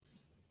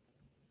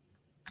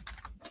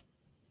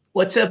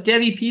What's up,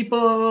 Devy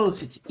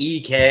peoples? It's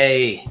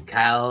EK.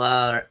 Kyle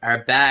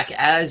are back,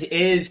 as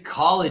is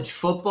college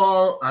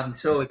football. I'm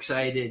so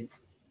excited.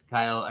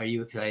 Kyle, are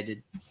you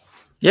excited?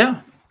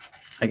 Yeah,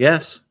 I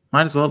guess.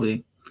 Might as well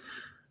be.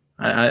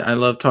 I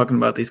love talking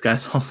about these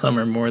guys all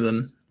summer more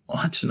than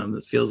watching them,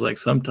 it feels like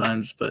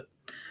sometimes. But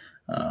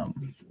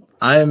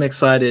I am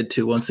excited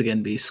to once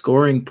again be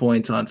scoring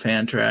points on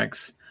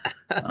Fantrax.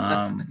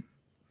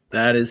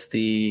 That is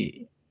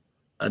the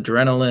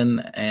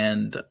adrenaline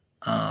and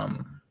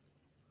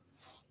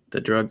the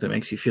drug that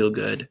makes you feel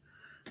good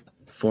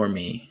for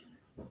me.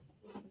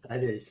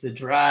 That is the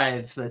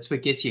drive. That's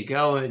what gets you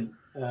going.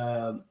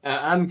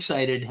 I'm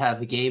excited to have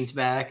the games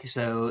back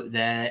so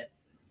that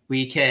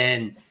we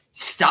can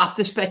stop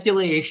the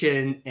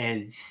speculation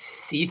and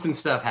see some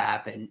stuff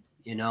happen.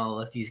 You know,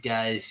 let these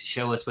guys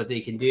show us what they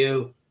can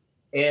do.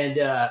 And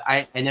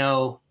I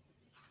know,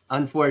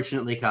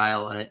 unfortunately,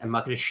 Kyle, and I'm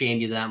not going to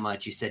shame you that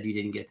much. You said you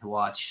didn't get to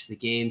watch the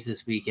games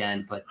this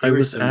weekend, but I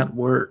was at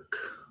work.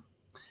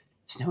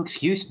 There's no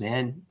excuse,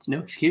 man. There's no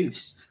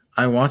excuse.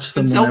 I watched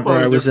them whenever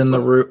I was in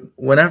the room.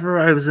 Whenever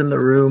I was in the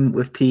room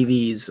with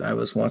TVs, I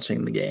was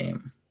watching the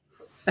game.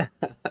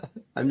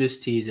 I'm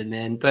just teasing,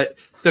 man. But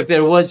look,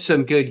 there was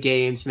some good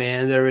games,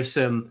 man. There was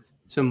some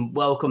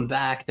welcome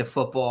back to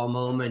football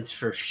moments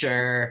for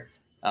sure.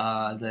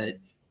 That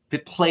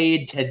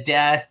played to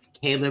death.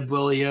 Caleb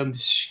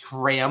Williams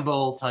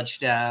scramble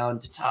touchdown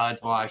to Todd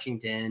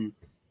Washington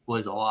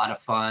was a lot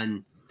of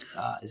fun.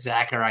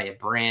 Zachariah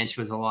Branch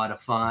was a lot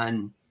of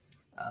fun.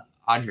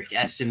 Audric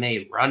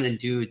Estime running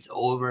dudes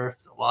over.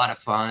 It's a lot of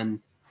fun.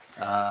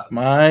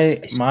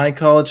 My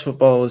college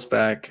football was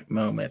back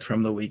moment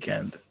from the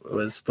weekend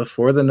was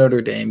before the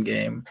Notre Dame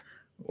game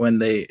when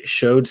they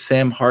showed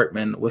Sam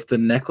Hartman with the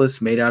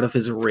necklace made out of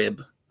his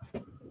rib.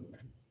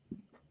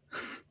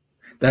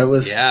 That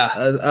was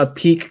a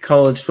peak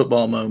college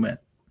football moment.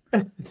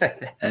 And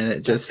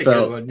it just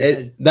felt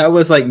that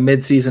was like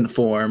mid-season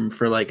form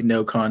for like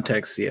no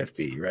context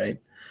CFB, right?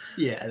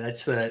 Yeah,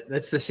 that's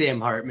the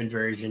Sam Hartman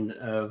version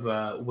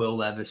of Will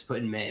Levis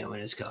putting mayo in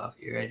his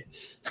coffee, right?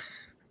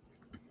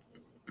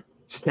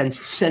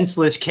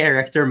 Senseless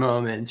character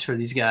moments for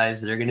these guys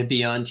that are going to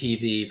be on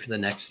TV for the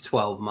next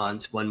 12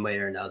 months, one way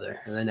or another,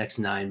 or the next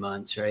 9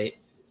 months, right,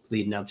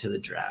 leading up to the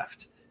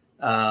draft.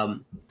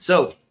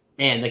 So,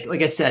 and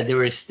like I said, there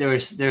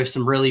was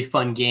some really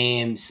fun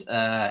games.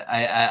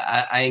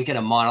 I ain't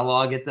gonna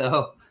monologue it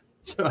though,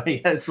 so I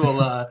guess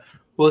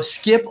we'll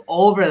skip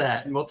over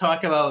that and we'll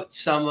talk about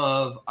some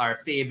of our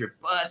favorite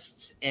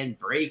busts and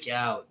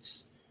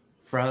breakouts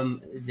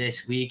from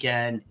this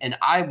weekend. And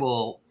I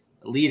will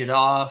lead it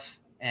off.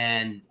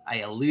 And I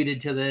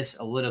alluded to this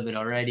a little bit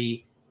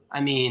already. I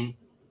mean,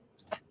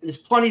 there's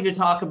plenty to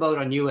talk about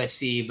on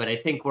USC, but I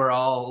think we're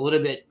all a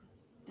little bit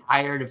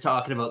tired of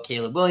talking about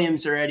Caleb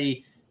Williams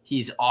already.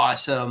 He's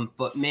awesome.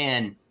 But,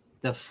 man,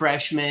 the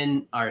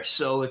freshmen are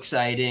so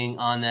exciting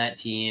on that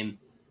team.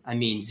 I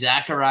mean,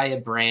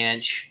 Zachariah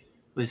Branch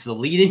was the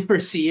leading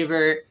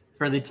receiver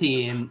for the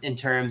team in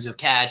terms of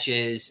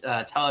catches.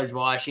 Tyler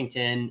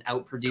Washington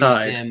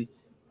outproduced him.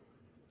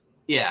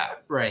 Yeah,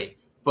 right.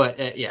 But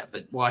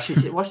but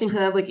Washington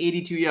had like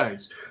 82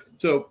 yards.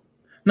 So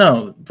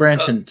no,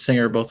 Branch and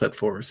Singer both had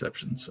 4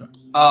 receptions. So.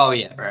 Oh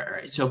yeah,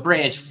 right. So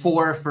Branch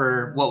 4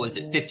 for what was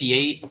it,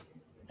 58,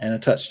 and a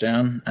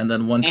touchdown, and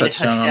then one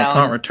touchdown on a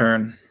punt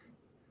return.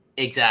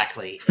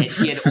 Exactly, and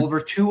he had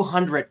over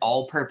 200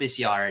 all-purpose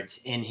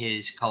yards in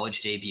his college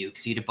debut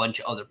because he had a bunch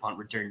of other punt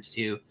returns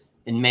too.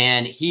 And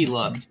man, he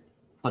looked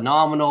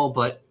phenomenal.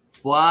 But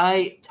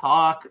why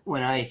talk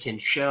when I can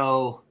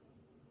show?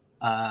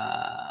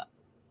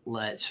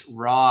 Let's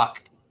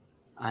rock.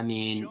 I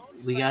mean,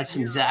 we got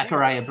some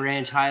Zachariah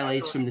Branch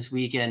highlights from this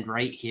weekend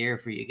right here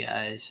for you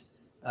guys.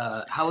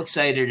 How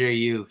excited are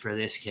you for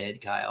this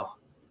kid, Kyle?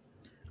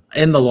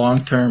 In the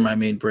long term, I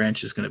mean,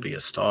 Branch is going to be a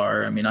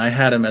star. I mean, I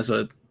had him as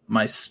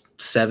my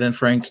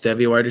 7th ranked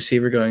Devy wide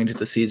receiver going into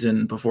the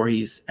season before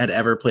he had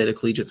ever played a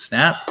collegiate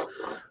snap.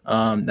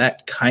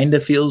 That kind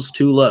of feels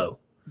too low.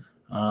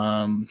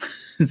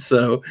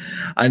 So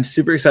I'm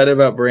super excited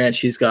about Branch.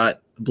 He's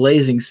got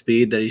blazing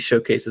speed that he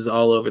showcases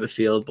all over the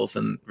field, both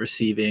in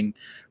receiving,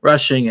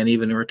 rushing, and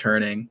even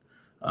returning.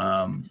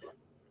 And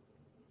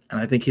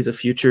I think he's a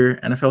future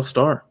NFL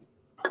star.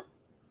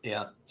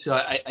 Yeah. So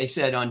I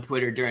said on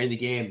Twitter during the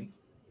game,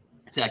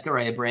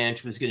 Zachariah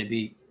Branch was going to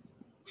be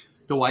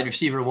the wide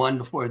receiver 1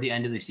 before the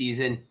end of the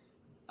season.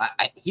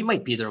 He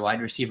might be their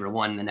wide receiver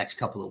 1 in the next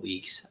couple of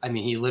weeks. I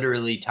mean, he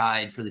literally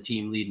tied for the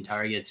team leading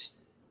targets.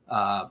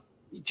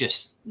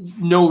 Just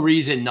no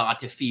reason not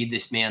to feed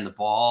this man the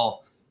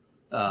ball.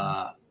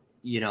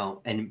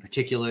 And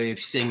particularly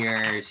if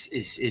Singer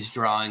is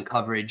drawing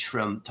coverage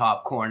from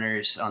top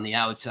corners on the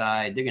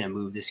outside, they're going to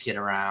move this kid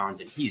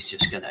around, and he's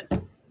just going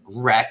to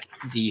wreck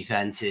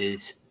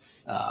defenses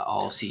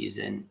all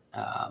season.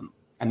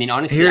 I mean,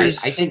 honestly, I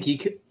think he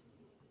could.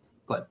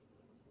 But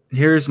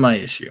here's my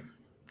issue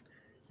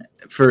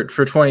for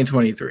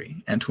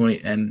 2023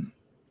 and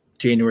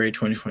January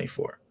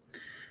 2024.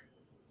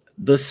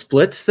 the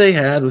splits they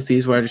had with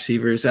these wide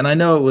receivers, and I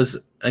know it was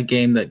a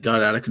game that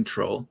got out of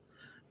control,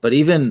 but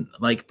even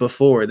like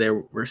before, there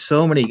were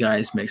so many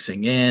guys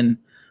mixing in.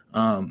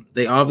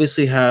 They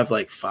obviously have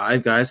like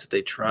 5 guys that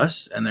they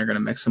trust, and they're going to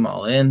mix them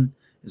all in,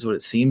 is what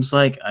it seems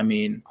like. I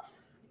mean,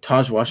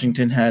 Taj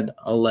Washington had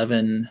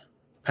 11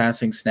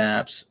 passing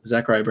snaps.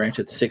 Zachariah Branch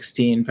had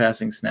 16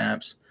 passing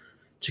snaps.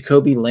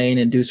 Jacoby Lane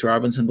and Deuce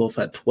Robinson both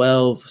had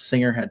 12.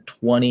 Singer had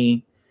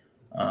 20.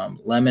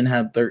 Lemon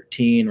had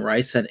 13.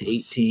 Rice had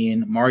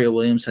 18. Mario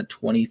Williams had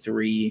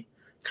 23.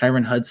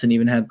 Kyron Hudson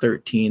even had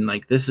 13.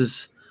 Like, this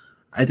is,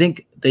 I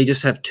think they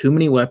just have too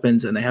many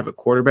weapons, and they have a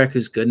quarterback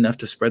who's good enough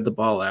to spread the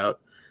ball out,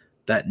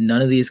 that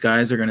none of these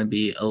guys are going to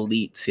be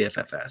elite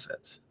CFF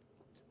assets.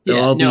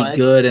 They'll all be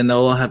good, and they'll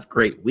all have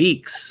great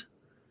weeks,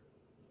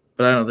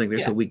 but I don't think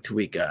there's a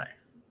week-to-week guy.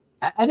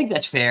 I think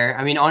that's fair.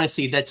 I mean,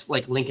 honestly, that's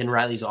like Lincoln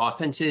Riley's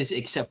offenses,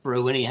 except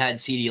for when he had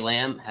CeeDee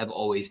Lamb, have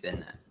always been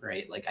that,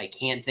 right? Like, I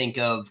can't think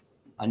of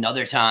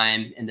another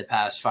time in the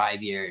past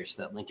 5 years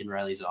that Lincoln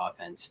Riley's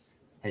offense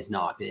has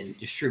not been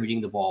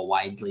distributing the ball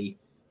widely.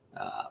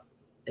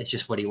 It's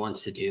just what he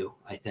wants to do,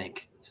 I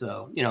think.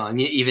 So, you know, I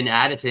mean, even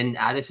Addison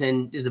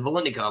is a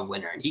Voluntikov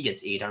winner, and he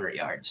gets 800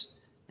 yards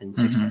and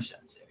 6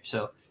 touchdowns there.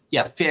 So,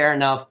 yeah, fair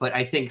enough. But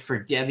I think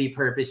for Devy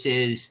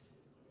purposes,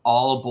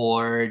 all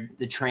aboard,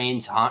 the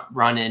train's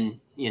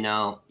running, you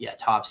know,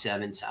 top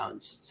 7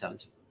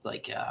 sounds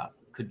like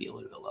could be a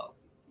little bit low.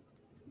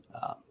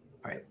 All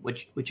right,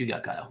 what you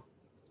got, Kyle?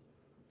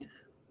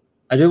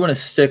 I do want to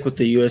stick with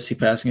the USC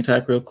passing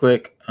attack real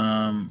quick.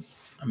 I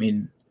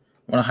mean,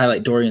 I want to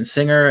highlight Dorian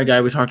Singer, a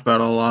guy we talked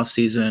about all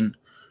offseason.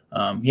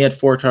 He had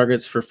 4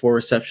 targets for 4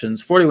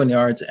 receptions, 41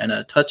 yards, and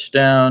a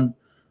touchdown.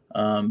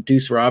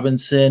 Deuce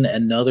Robinson,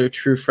 another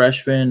true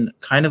freshman,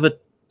 kind of a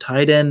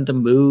tight end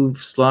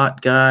move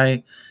slot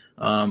guy,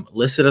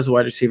 listed as a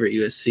wide receiver at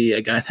USC,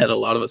 a guy that a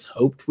lot of us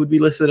hoped would be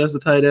listed as a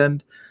tight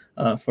end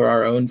for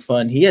our own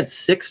fun. He had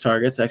 6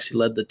 targets, actually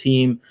led the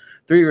team,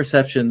 3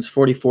 receptions,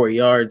 44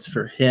 yards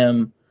for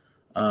him.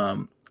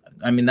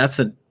 I mean, that's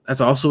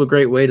also a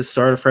great way to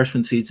start a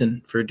freshman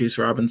season for Deuce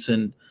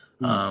Robinson.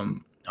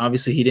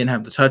 Obviously, he didn't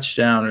have the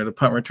touchdown or the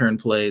punt return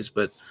plays,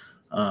 but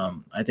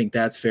I think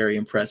that's very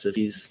impressive.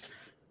 He's,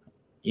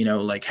 you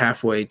know, like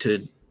halfway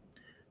to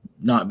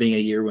not being a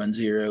year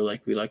 1-0,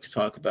 like we like to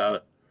talk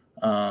about.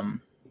 And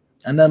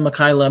then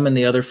Mekhi Lemon,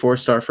 the other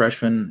 4-star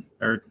freshman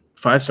or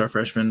 5-star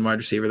freshman wide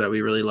receiver that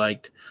we really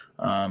liked.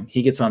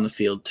 He gets on the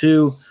field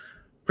too,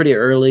 pretty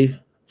early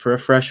for a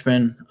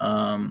freshman.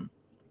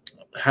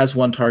 Has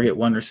 1 target,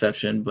 1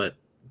 reception, but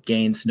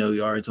gains no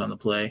yards on the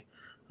play.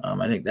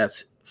 I think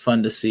that's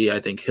fun to see. I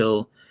think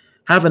he'll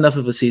have enough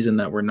of a season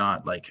that we're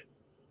not like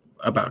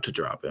about to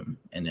drop him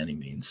in any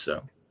means.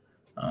 So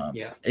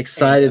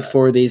excited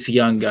for these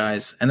young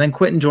guys. And then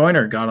Quentin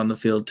Joyner got on the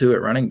field too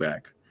at running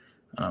back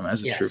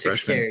as a true 6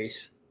 freshman.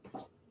 Carries.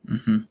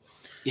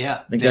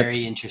 Yeah,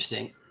 very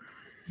interesting.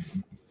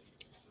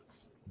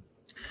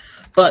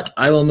 But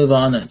I will move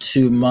on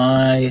to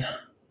my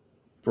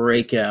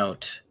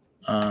breakout.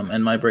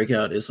 And my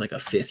breakout is like a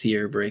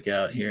 5th-year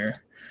breakout here.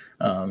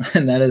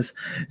 And that is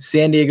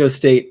San Diego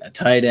State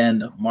tight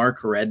end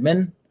Mark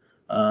Redman.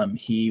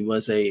 He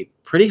was a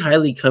pretty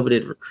highly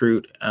coveted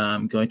recruit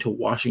going to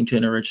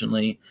Washington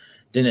originally.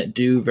 Didn't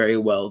do very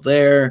well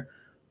there,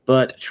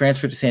 but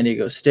transferred to San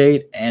Diego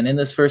State. And in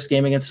this first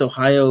game against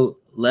Ohio,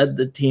 led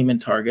the team in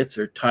targets,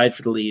 or tied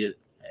for the lead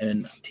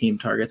in team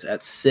targets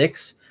at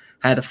 6.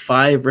 Had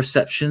 5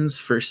 receptions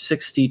for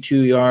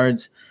 62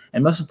 yards.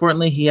 And most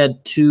importantly, he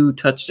had 2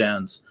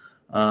 touchdowns.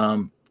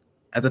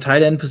 At the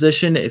tight end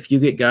position, if you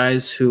get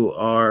guys who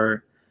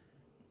are,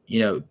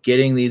 you know,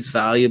 getting these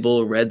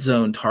valuable red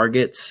zone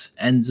targets,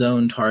 end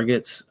zone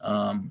targets,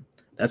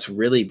 that's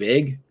really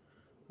big.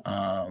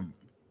 I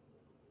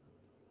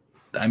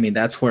mean,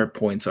 that's where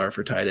points are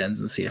for tight ends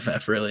in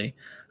CFF, really.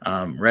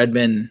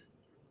 Redman,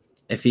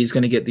 if he's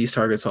going to get these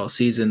targets all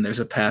season, there's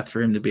a path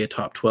for him to be a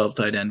top 12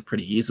 tight end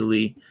pretty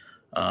easily.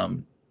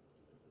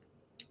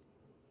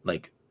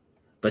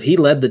 But he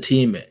led the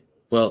team.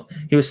 Well,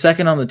 he was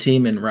second on the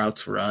team in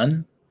routes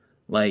run.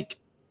 Like,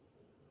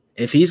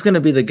 if he's going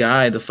to be the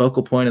guy, the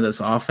focal point of this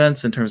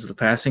offense in terms of the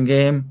passing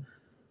game,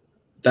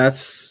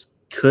 that's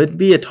could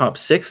be a top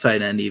 6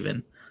 tight end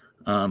even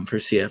for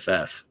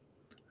CFF.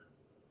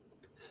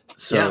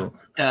 So,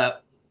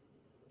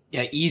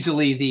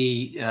 easily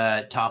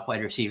the top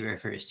wide receiver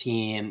for his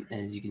team,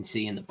 as you can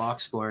see in the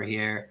box score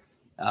here.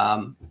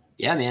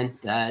 Man,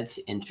 that's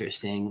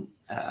interesting.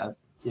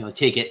 You know,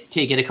 take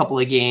it a couple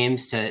of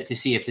games to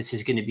see if this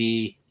is going to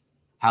be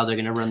how they're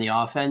going to run the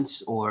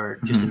offense or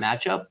just a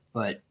matchup.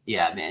 But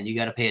yeah, man, you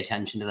got to pay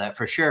attention to that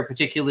for sure,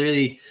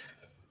 particularly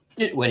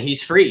when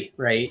he's free,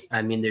 right?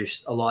 I mean,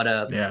 there's a lot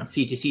of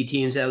C2C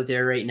teams out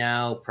there right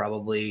now,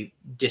 probably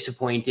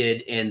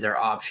disappointed in their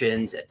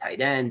options at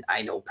tight end.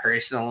 I know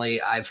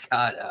personally, I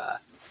got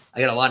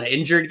a lot of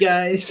injured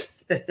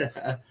guys.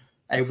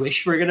 I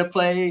wish we're gonna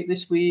play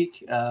this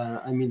week.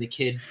 I mean, the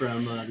kid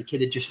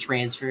that just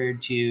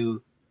transferred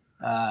to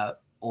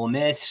Ole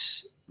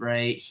Miss,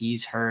 right?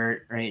 He's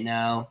hurt right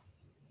now.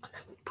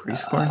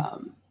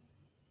 Priestcorn?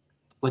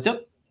 What's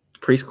up?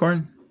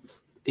 Priestcorn?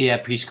 Yeah,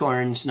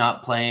 Priestcorn's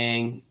not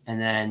playing, and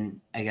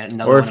then I got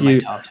another Or one of my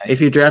top tight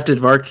if you drafted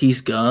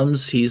Varquise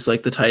Gums, he's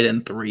like the tight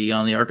end 3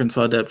 on the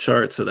Arkansas depth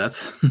chart, so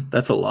that's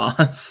a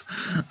loss.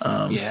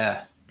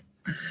 Yeah.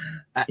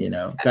 Guys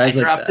I like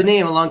dropped that. the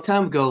name a long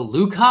time ago.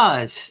 Luke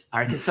Haas,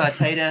 Arkansas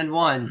tight end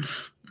 1.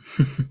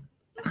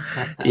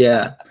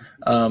 Yeah.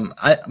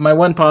 My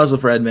one pause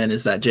with Redmond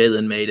is that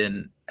Jalen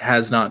Maiden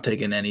has not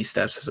taken any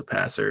steps as a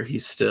passer.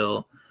 He's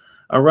still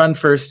a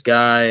run-first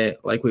guy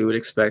like we would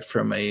expect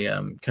from a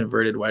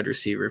converted wide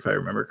receiver, if I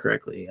remember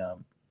correctly.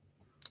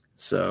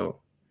 So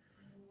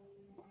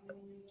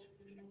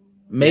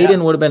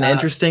Maiden would have been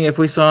interesting if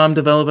we saw him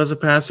develop as a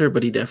passer,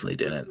 but he definitely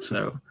didn't.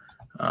 So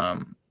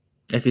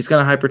if he's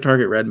going to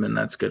hyper-target Redmond,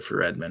 that's good for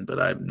Redmond, but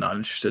I'm not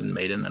interested in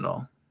Maiden at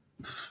all.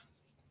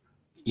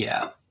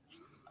 Yeah.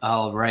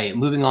 All right.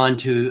 Moving on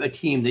to a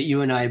team that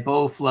you and I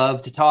both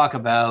love to talk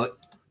about.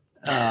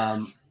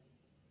 And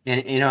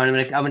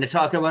I'm going to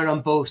talk about it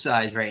on both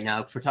sides right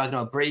now. We're talking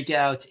about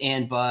breakouts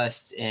and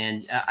busts.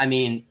 And I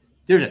mean,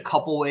 there's a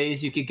couple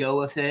ways you could go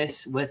with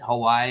this with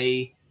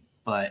Hawaii,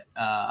 but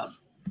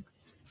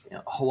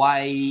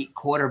Hawaii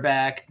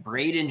quarterback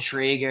Braden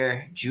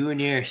Schrager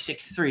Jr.,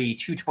 6'3",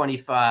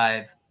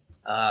 225,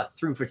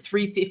 threw for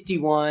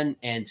 351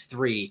 and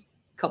 3.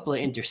 Couple of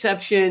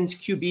interceptions,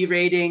 QB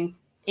rating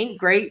ain't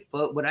great,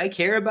 but what I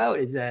care about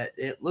is that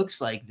it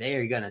looks like they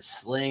are going to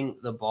sling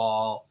the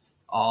ball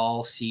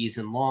all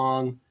season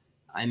long.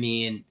 I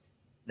mean,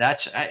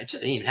 it's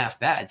not even half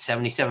bad.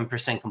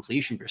 77%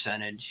 completion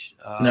percentage.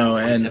 No,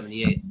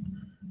 178.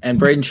 And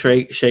Braden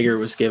Schrager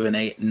was given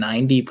a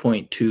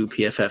 90.2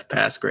 PFF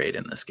pass grade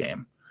in this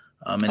game,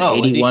 and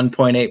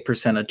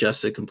 81.8%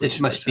 adjusted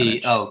completion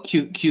percentage. This must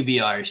be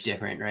QBR is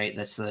different, right?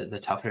 That's the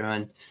tougher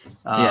one.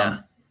 Yeah.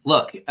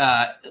 Look,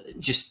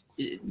 just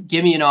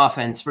give me an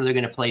offense where they're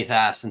going to play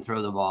fast and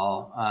throw the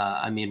ball.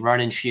 I mean, run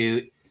and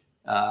shoot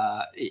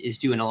is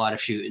doing a lot of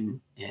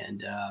shooting,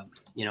 and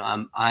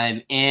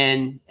I'm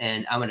in,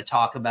 and I'm going to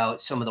talk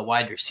about some of the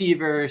wide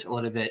receivers a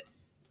little bit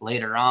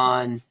later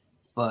on.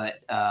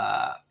 But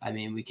I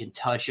mean, we can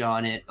touch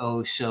on it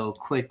so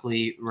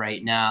quickly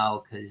right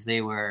now because they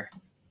were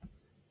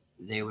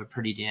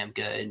pretty damn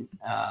good.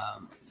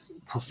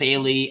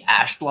 Pofele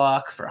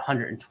Ashblock for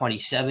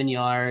 127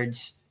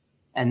 yards.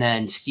 And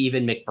then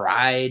Stephen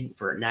McBride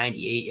for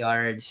 98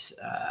 yards.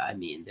 I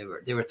mean,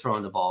 they were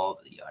throwing the ball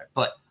over the yard.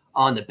 But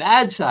on the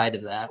bad side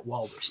of that,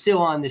 while we're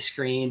still on the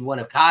screen, one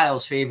of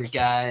Kyle's favorite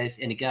guys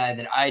and a guy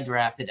that I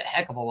drafted a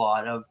heck of a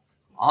lot of,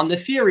 on the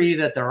theory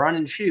that the run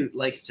and shoot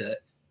likes to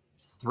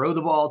throw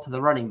the ball to the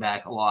running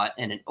back a lot,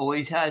 and it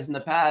always has in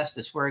the past.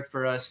 This worked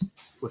for us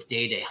with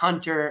Day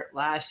Hunter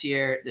last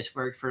year. This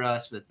worked for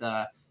us with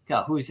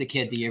who's the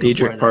kid the year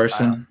before? Dedrick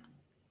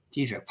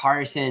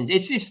Parsons.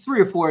 It's just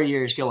 3 or 4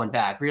 years going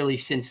back, really,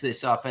 since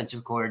this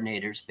offensive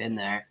coordinator's been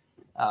there.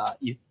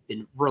 You've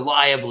been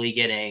reliably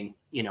getting,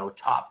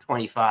 top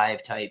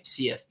 25 type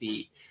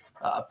CFB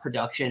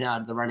production out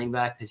of the running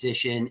back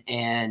position.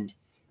 And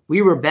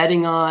we were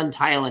betting on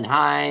Tylan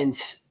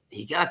Hines.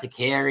 He got the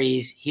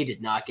carries. He did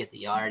not get the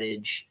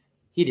yardage.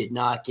 He did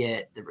not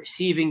get the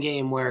receiving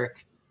game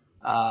work.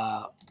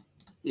 One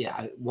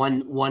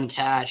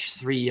catch,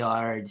 3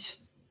 yards.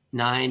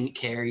 9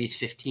 carries,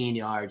 15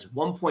 yards,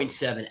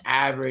 1.7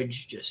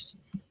 average. Just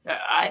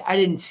I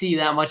didn't see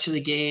that much of the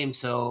game.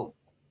 So,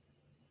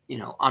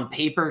 on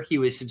paper, he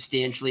was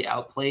substantially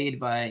outplayed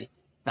by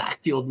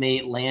backfield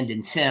mate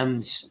Landon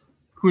Sims.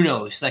 Who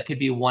knows? That could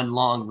be one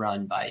long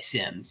run by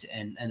Sims,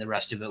 and the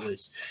rest of it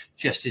was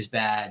just as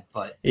bad.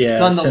 But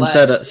yeah,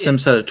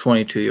 Sims had a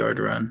 22-yard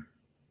run.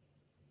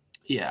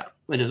 Yeah,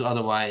 it was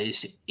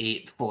otherwise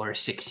 8 for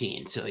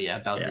 16. So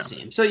the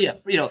same. So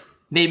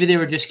maybe they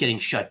were just getting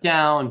shut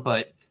down,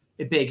 but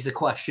it begs the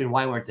question,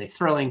 why weren't they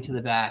throwing to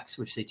the backs,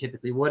 which they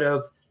typically would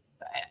have?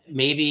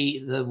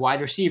 Maybe the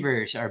wide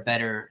receivers are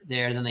better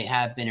there than they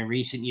have been in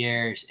recent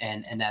years,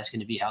 and that's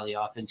going to be how the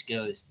offense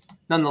goes.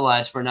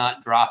 Nonetheless, we're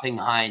not dropping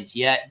Hines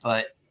yet,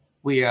 but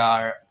we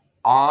are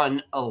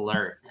on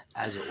alert,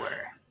 as it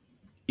were.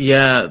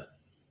 Yeah,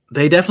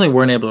 they definitely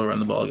weren't able to run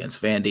the ball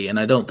against Vandy, and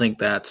I don't think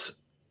that's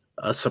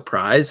a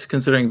surprise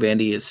considering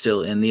Vandy is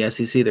still in the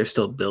SEC. They're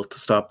still built to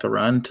stop the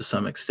run to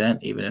some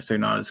extent, even if they're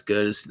not as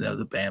good as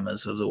the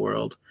Bamas of the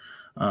world.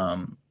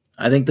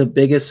 I think the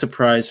biggest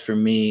surprise for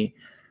me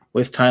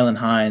with Tylan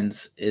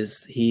Hines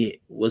is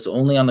he was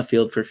only on the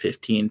field for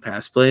 15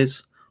 pass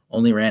plays,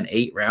 only ran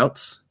 8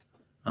 routes.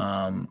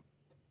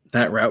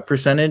 That route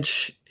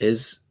percentage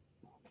is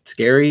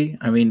scary.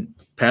 I mean,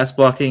 pass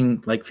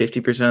blocking like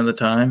 50% of the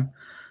time,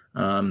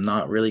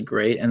 not really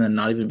great, and then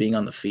not even being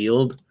on the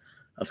field.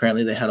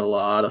 Apparently, they had a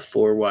lot of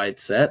 4 wide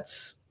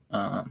sets.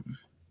 But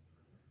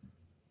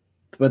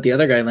the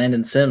other guy,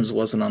 Landon Sims,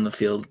 wasn't on the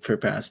field for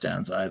pass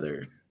downs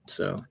either.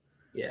 So,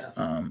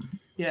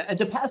 and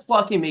the pass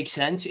blocking makes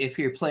sense if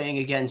you're playing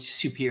against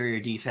superior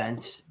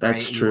defense.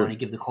 That's right? true. You want to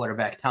give the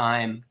quarterback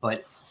time,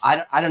 but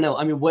I don't know.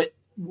 I mean, what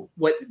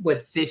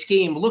this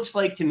game looks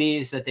like to me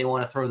is that they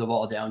want to throw the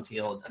ball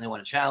downfield and they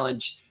want to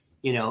challenge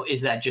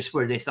is that just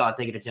where they thought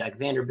they could attack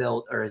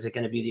Vanderbilt, or is it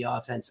going to be the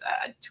offense?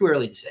 Too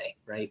early to say,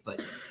 right?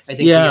 But I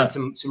think we have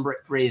some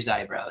raised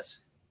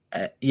eyebrows.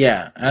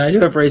 Yeah, and I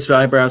do have raised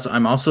eyebrows.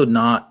 I'm also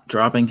not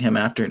dropping him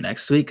after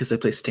next week because they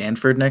play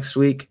Stanford next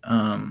week.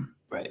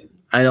 Right.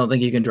 I don't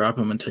think you can drop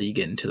him until you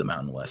get into the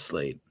Mountain West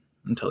slate,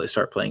 until they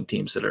start playing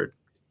teams that are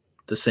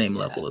the same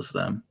level as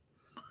them.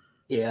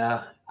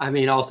 Yeah. I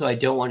mean, also, I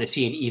don't want to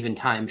see an even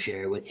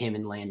timeshare with him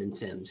and Landon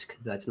Sims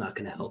because that's not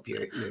going to help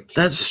your case.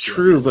 That's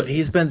true, but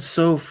he's been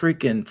so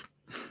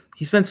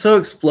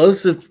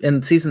explosive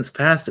in seasons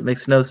past. It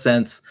makes no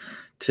sense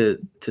to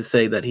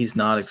say that he's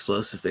not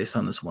explosive based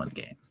on this one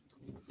game.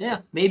 Yeah,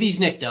 maybe he's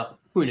nicked up.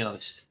 Who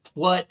knows?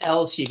 What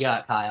else you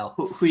got, Kyle?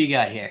 Who you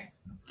got here?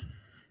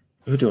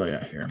 Who do I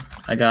got here?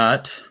 I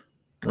got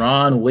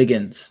Ron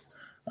Wiggins.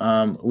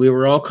 We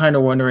were all kind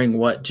of wondering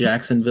what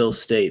Jacksonville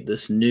State,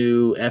 this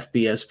new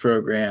FBS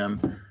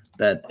program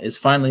that is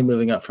finally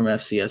moving up from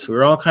FCS, we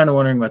were all kind of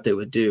wondering what they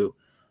would do.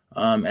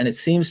 And it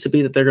seems to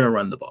be that they're going to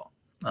run the ball.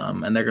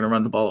 And they're going to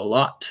run the ball a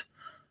lot.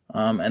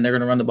 And they're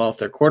going to run the ball with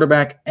their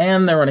quarterback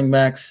and their running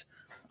backs.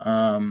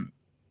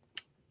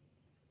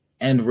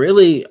 And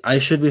really, I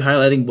should be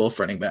highlighting both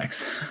running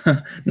backs,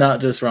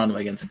 not just Ron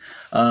Wiggins.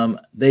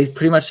 They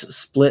pretty much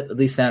split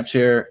the snap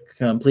share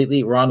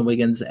completely, Ron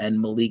Wiggins and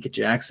Malik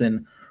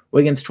Jackson.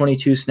 Wiggins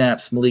 22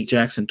 snaps, Malik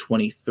Jackson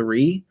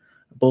 23.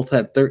 Both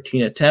had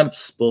 13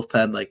 attempts, both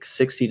had like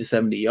 60 to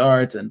 70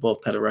 yards, and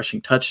both had a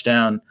rushing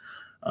touchdown.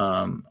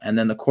 And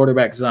then the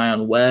quarterback,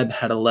 Zion Webb,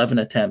 had 11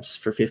 attempts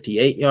for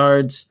 58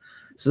 yards.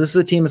 So this is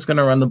a team that's going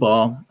to run the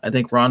ball. I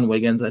think Ron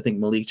Wiggins, I think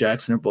Malik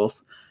Jackson are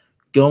both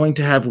going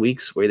to have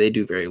weeks where they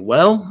do very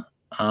well.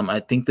 I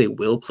think they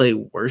will play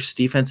worse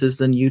defenses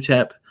than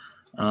UTEP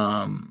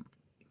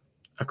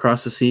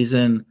across the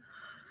season.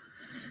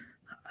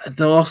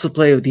 They'll also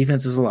play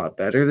defenses a lot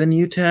better than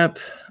UTEP.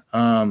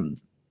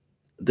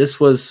 This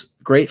was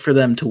great for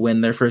them to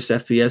win their first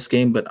FBS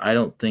game, but I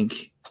don't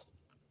think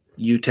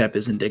UTEP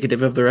is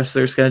indicative of the rest of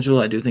their schedule.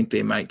 I do think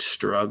they might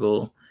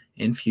struggle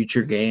in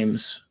future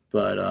games,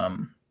 but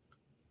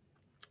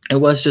it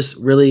was just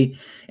really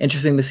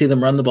interesting to see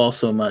them run the ball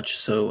so much.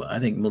 So I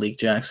think Malik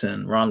Jackson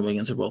and Ron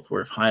Wiggins are both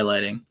worth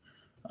highlighting.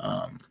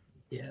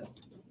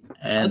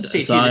 And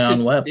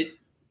Zion Webb.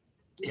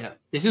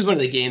 This is one of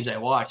the games I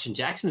watched, and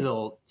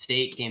Jacksonville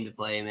State came to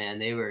play. Man,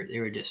 they were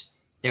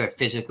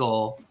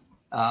physical,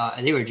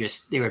 and they were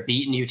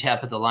beating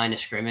UTEP at the line of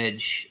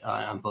scrimmage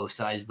on both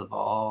sides of the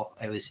ball.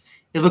 It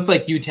looked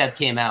like UTEP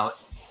came out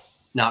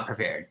not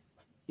prepared.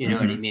 You know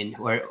what I mean?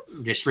 Or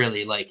just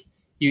really like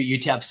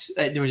UTEP's.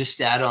 There was a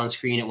stat on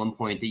screen at one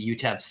point that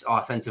UTEP's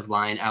offensive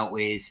line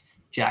outweighs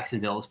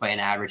Jacksonville's by an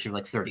average of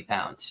like 30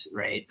 pounds,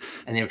 right?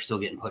 And they were still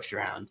getting pushed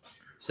around.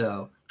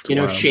 So.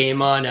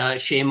 Shame on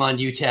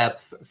UTEP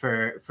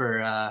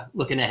for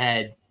looking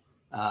ahead.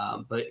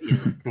 But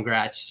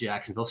congrats to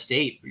Jacksonville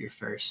State for your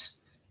first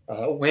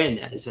win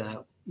as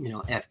a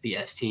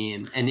FBS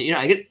team. And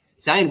I get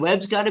Zion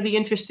Webb's got to be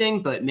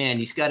interesting, but man,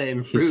 he's got to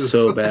improve. He's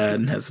so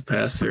bad as a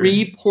passer.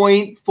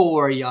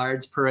 3.4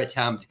 yards per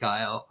attempt,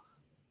 Kyle.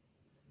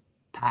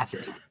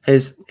 Passing.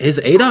 His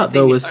ADOT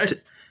though was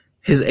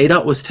his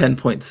ADOT was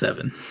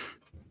 10.7.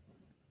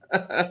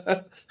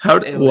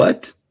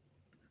 What?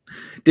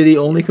 Did he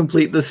only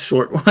complete the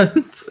short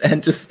ones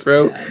and just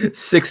throw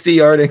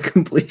 60-yard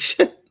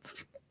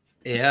incompletions?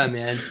 Yeah,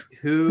 man.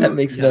 That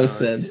makes no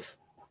sense.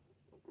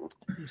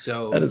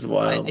 So that is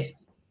wild.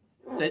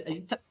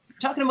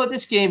 Talking about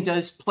this game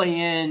does play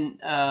in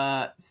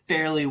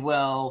fairly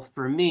well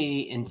for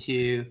me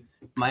into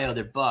my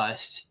other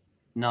bust,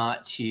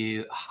 not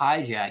to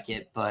hijack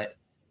it, but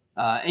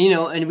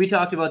and we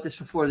talked about this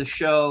before the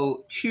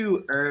show.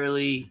 Too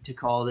early to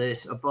call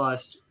this a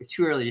bust. It's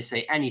too early to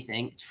say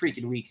anything. It's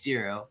freaking week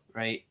 0,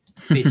 right?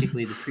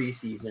 Basically the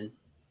preseason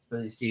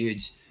for these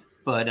dudes.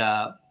 But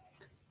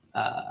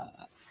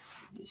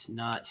does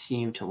not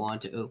seem to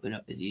want to open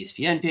up his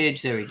ESPN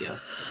page. There we go.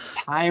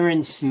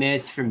 Tyron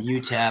Smith from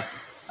UTEP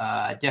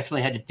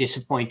definitely had a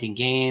disappointing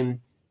game.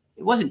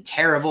 It wasn't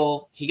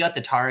terrible. He got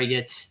the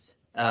targets.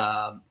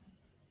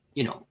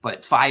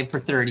 But 5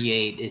 for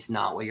 38 is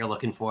not what you're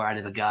looking for out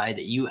of a guy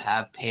that you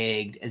have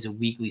pegged as a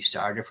weekly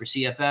starter for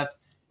CFF.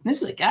 And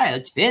this is a guy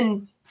that's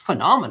been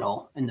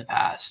phenomenal in the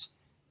past.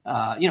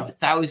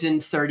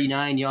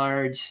 1,039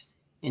 yards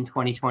in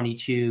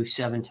 2022,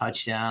 7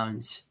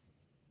 touchdowns.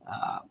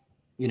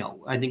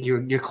 I think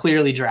you're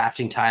clearly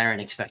drafting Tyron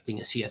expecting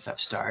a CFF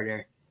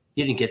starter.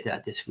 You didn't get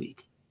that this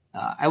week.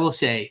 I will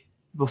say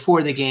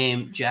before the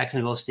game,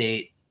 Jacksonville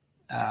State,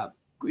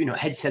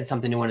 had said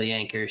something to one of the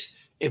anchors.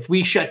 If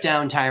we shut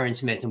down Tyron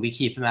Smith and we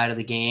keep him out of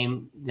the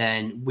game,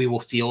 then we will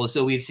feel as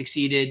though we've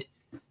succeeded.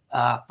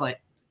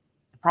 But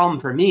the problem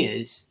for me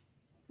is,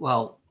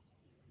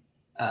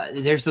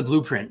 there's the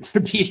blueprint for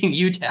beating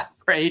UTEP,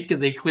 right?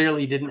 Because they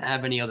clearly didn't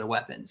have any other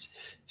weapons.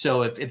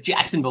 So if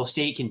Jacksonville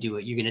State can do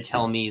it, you're going to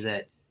tell me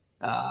that,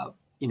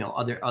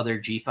 other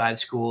G5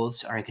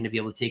 schools aren't going to be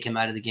able to take him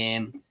out of the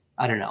game.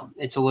 I don't know.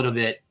 It's a little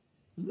bit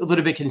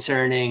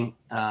concerning.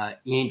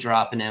 You ain't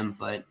dropping him,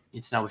 but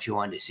it's not what you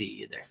wanted to see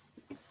either.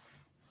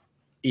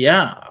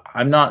 Yeah,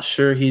 I'm not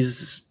sure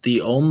he's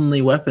the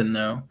only weapon,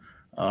 though.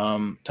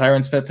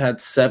 Tyron Smith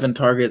had 7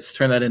 targets,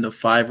 turned that into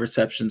 5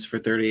 receptions for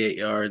 38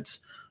 yards.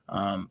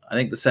 I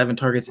think the 7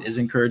 targets is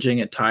encouraging.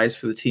 It ties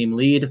for the team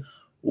lead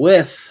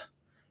with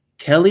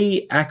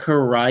Kelly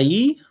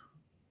Akarayi.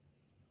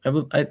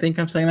 I think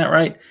I'm saying that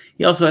right.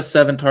 He also has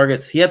 7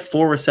 targets. He had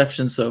 4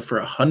 receptions, though, for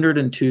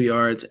 102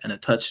 yards and a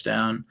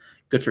touchdown.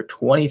 Good for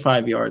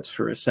 25 yards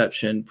per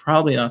reception.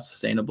 Probably not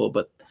sustainable,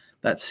 but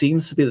that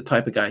seems to be the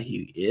type of guy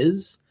he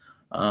is.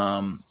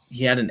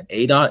 He had an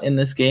ADOT in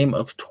this game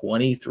of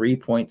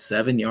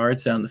 23.7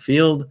 yards down the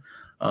field.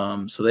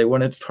 So they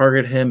wanted to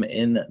target him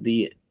in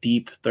the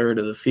deep third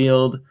of the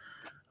field.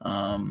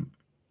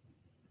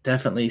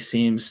 Definitely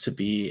seems to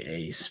be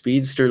a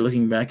speedster.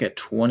 Looking back at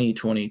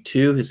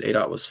 2022, his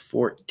ADOT was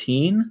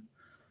 14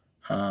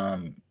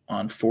 on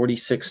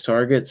 46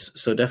 targets.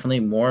 So definitely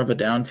more of a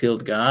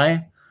downfield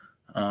guy.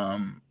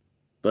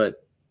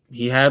 But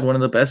he had one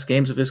of the best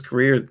games of his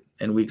career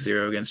in week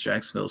 0 against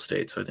Jacksonville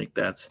State. So I think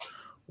that's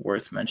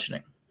worth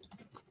mentioning.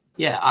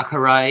 Yeah,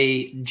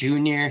 Akarai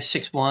Jr.,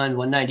 6'1",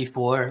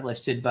 194,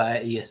 listed by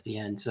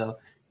ESPN. So,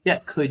 yeah,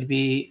 could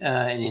be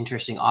an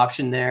interesting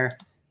option there.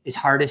 Is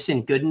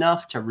Hardison good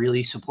enough to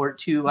really support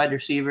 2 wide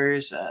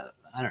receivers?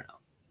 I don't know.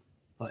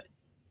 But,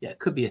 yeah, it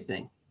could be a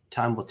thing.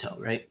 Time will tell,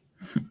 right?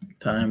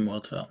 Time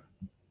will tell.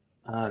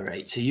 All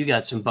right, so you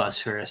got some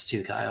busts for us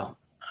too, Kyle.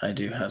 I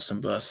do have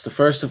some busts. The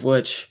first of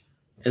which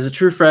is a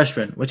true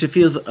freshman, which it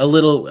feels a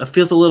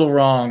little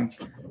wrong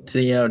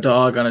to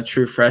dog on a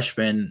true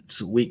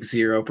freshman's week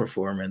 0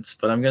 performance,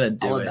 but I'm gonna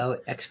do it. All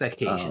about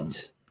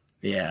expectations.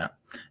 Yeah,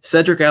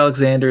 Cedric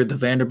Alexander, the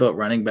Vanderbilt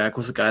running back,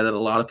 was a guy that a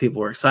lot of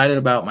people were excited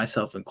about,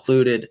 myself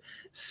included.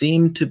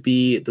 Seemed to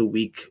be the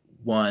week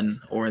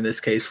 1, or in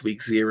this case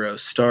week 0,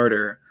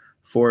 starter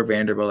for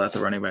Vanderbilt at the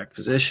running back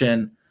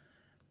position,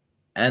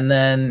 and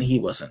then he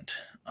wasn't.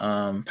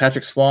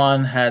 Patrick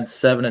Swan had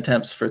 7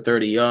 attempts for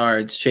 30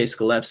 yards. Chase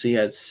Gillespie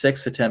had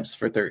 6 attempts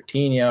for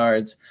 13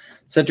 yards.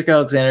 Cedric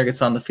Alexander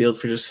gets on the field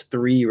for just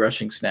 3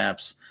 rushing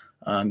snaps,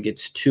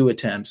 gets 2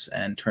 attempts,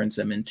 and turns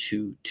them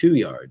into 2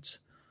 yards.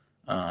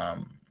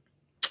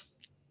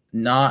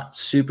 Not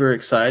super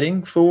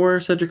exciting for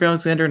Cedric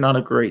Alexander. Not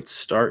a great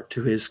start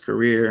to his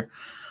career.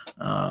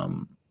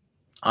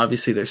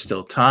 Obviously, there's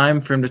still time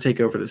for him to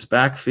take over this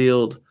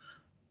backfield,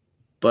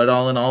 but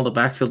all in all, the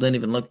backfield didn't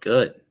even look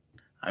good.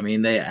 I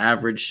mean, they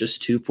averaged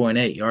just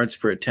 2.8 yards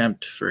per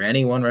attempt for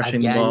anyone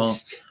rushing the ball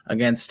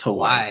against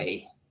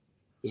Hawaii.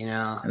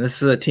 And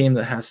this is a team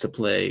that has to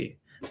play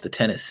the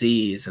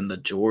Tennessees and the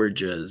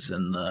Georgias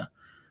and the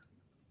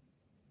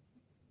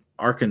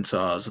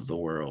Arkansas of the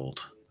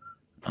world.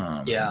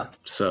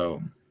 So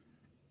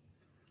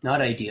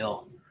not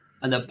ideal.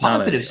 On the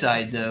positive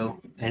side, though,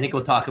 I think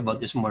we'll talk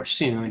about this more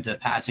soon, the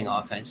passing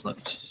offense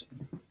looks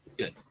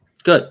good.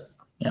 Good.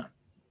 Yeah.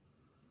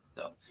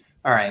 So,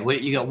 all right,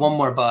 you got one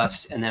more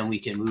bust, and then we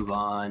can move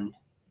on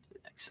to the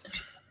next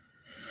section.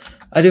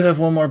 I do have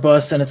one more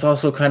bust, and it's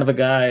also kind of a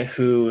guy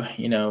who,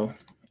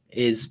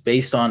 is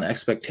based on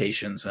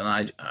expectations. And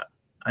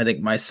I think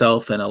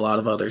myself and a lot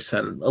of others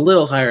had a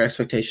little higher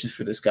expectations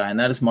for this guy, and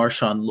that is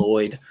Marshawn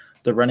Lloyd,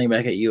 the running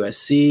back at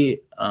USC.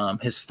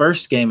 His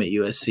first game at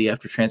USC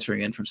after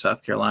transferring in from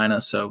South Carolina,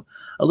 so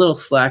a little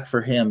slack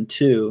for him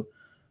too.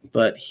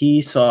 But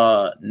he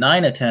saw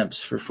 9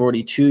 attempts for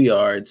 42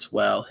 yards,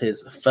 while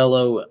his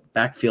fellow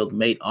backfield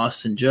mate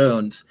Austin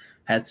Jones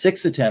had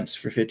 6 attempts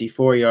for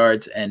 54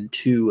 yards and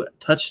 2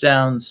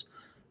 touchdowns.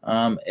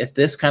 If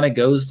this kind of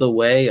goes the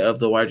way of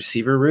the wide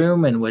receiver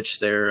room, in which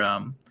they're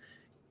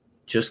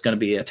just going to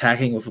be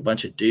attacking with a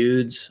bunch of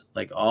dudes,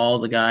 like all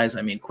the guys.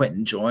 I mean,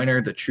 Quentin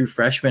Joyner, the true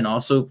freshman,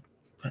 also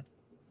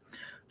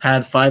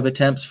had 5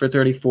 attempts for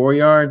 34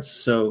 yards.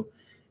 So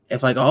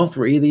if like all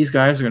 3 of these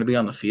guys are going to be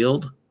on the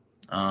field,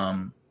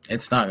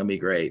 it's not going to be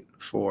great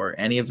for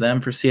any of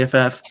them for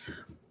CFF.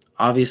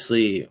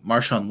 Obviously,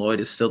 Marshawn Lloyd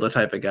is still the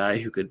type of guy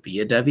who could be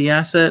a Devy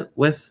asset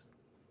with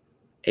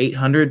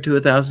 800 to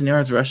 1,000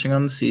 yards rushing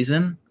on the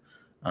season.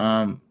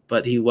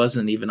 But he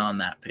wasn't even on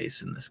that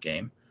pace in this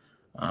game.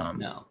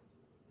 No.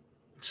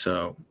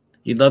 So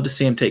you'd love to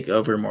see him take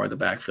over more of the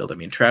backfield. I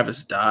mean,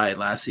 Travis Dye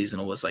last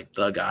season was like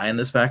the guy in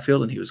this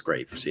backfield, and he was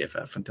great for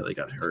CFF until he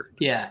got hurt.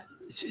 Yeah.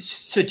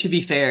 So to be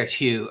fair,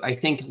 too, I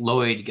think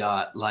Lloyd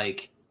got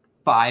like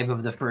 5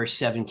 of the first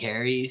 7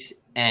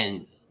 carries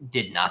and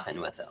did nothing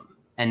with them.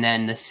 And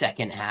then the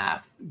second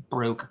half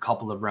broke a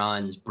couple of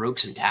runs, broke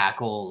some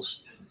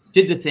tackles,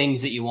 did the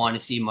things that you want to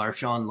see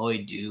Marshawn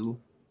Lloyd do.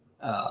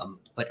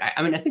 But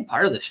I think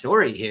part of the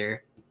story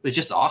here was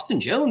just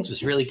Austin Jones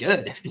was really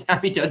good every time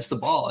he touched the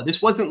ball.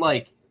 This wasn't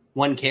like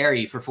 1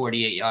 carry for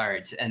 48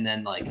 yards and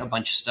then like a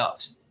bunch of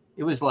stuffs.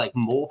 It was like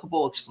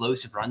multiple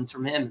explosive runs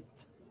from him.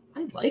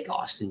 I like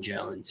Austin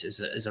Jones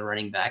as a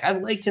running back.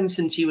 I've liked him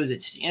since he was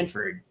at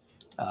Stanford.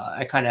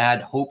 I kind of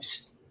had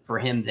hopes for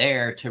him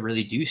there to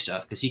really do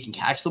stuff because he can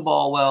catch the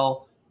ball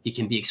well. He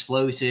can be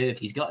explosive.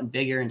 He's gotten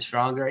bigger and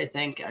stronger, I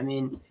think. I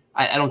mean,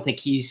 I don't think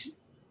he's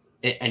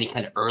any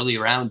kind of early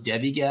round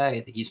Devy guy.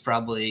 I think he's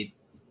probably,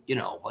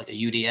 like a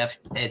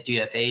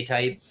UDFA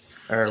type.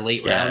 or a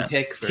late round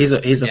pick. He's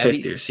a Devy.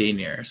 5th-year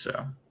senior,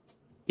 so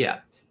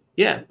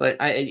yeah,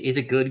 but he's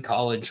a good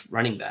college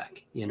running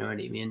back. You know what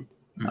I mean?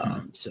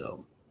 Mm-hmm.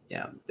 So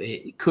yeah,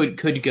 it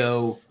could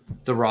go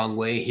the wrong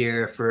way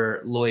here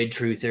for Lloyd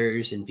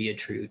truthers and be a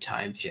true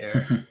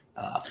timeshare.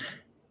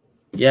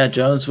 Yeah,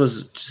 Jones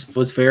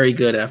was very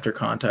good after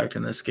contact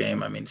in this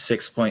game. I mean,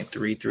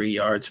 6.33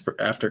 yards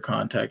after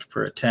contact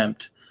per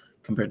attempt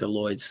compared to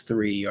Lloyd's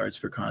 3 yards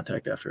per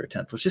contact after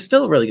attempt, which is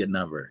still a really good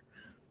number.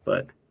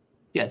 But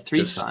yeah,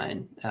 3's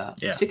fine.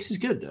 6 is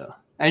good though.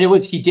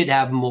 And he did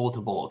have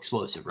multiple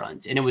explosive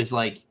runs, and it was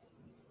like,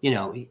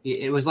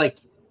 it was like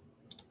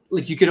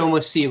you could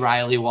almost see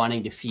Riley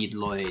wanting to feed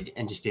Lloyd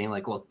and just being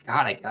like, well,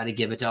 God, I got to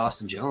give it to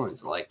Austin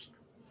Jones. Like,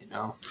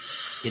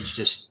 kids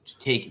just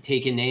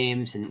taking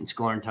names and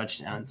scoring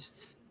touchdowns.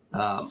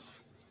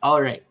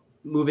 All right,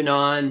 moving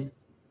on.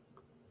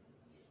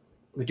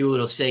 We do a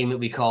little segment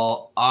we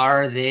call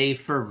 "Are They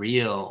for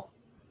Real?"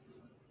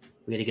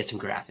 We got to get some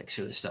graphics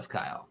for this stuff,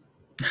 Kyle.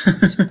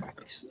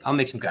 I'll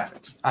make some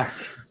graphics.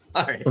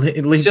 All right.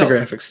 Leave the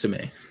graphics to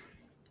me.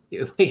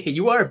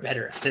 You are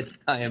better at it than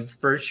I am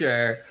for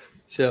sure.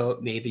 So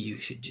maybe you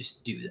should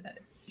just do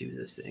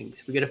those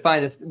things. We gotta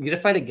find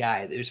a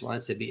guy that just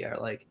wants to be our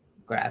like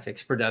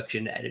graphics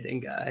production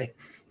editing guy.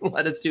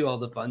 Let us do all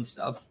the fun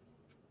stuff.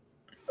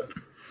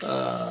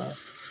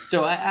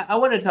 So I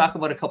want to talk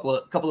about a couple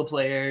of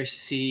players,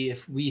 see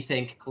if we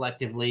think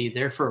collectively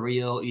they're for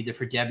real, either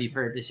for Devy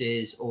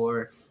purposes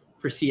or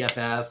for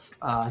CFF.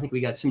 I think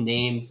we got some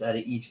names out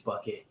of each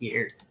bucket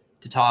here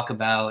to talk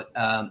about.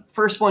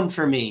 First one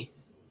for me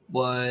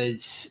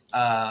was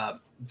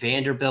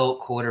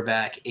Vanderbilt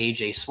quarterback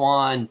AJ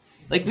Swan.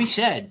 Like we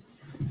said,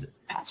 the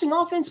passing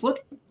offense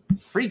looked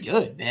pretty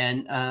good,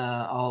 man.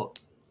 I'll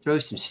throw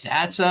some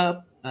stats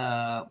up.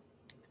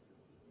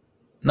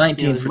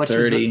 19 for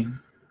 30,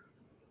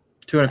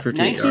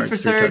 258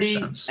 yards, 3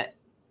 touchdowns.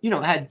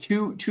 Had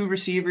two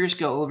receivers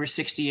go over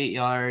 68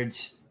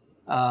 yards.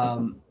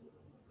 What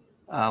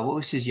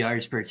was his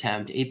yards per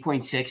attempt?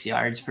 8.6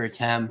 yards per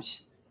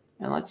attempt.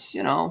 And let's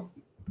get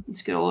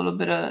a little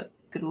bit of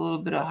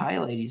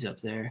highlights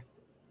up there.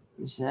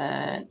 Is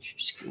that your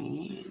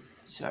screen?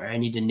 Sorry, I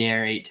need to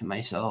narrate to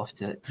myself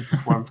to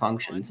perform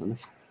functions.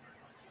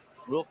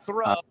 We'll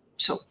throw.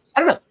 So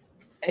I don't know.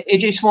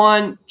 AJ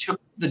Swan took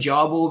the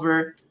job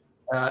over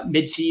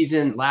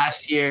midseason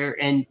last year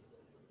and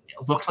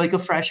looked like a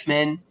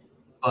freshman,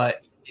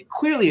 but it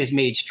clearly has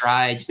made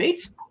strides. Made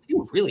some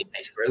really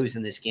nice throws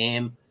in this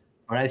game.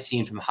 What I've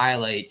seen from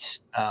highlights,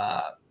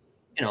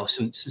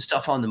 some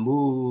stuff on the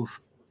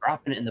move,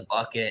 dropping it in the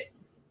bucket.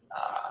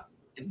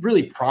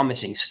 Really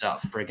promising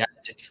stuff for a guy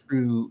that's a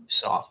true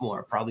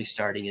sophomore, probably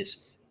starting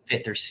his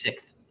 5th or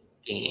 6th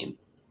game.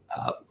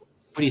 What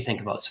do you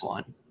think about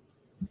Swan?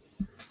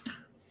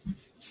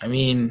 I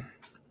mean,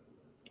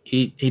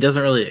 he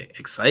doesn't really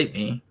excite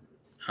me.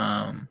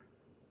 Part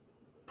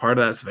of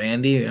that's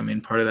Vandy. I mean,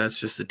 part of that's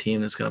just a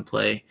team that's going to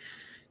play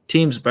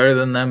teams better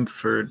than them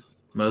for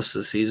most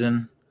of the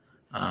season.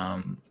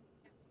 I'm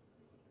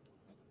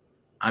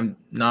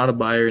not a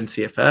buyer in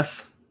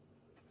CFF.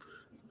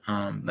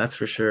 That's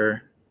for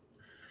sure.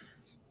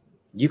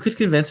 You could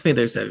convince me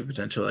there's Devy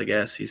potential, I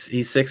guess. He's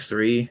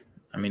 6'3".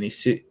 I mean, he's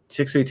 6'3",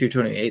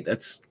 228.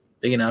 That's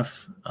big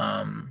enough.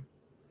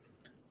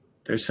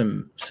 There's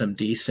some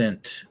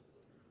decent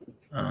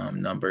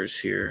numbers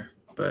here,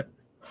 but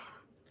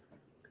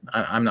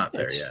I'm not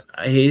there yet.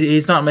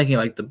 He's not making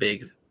like the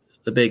big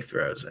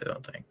throws, I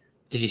don't think.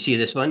 Did you see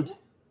this one?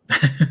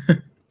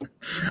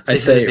 I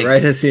say it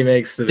right as he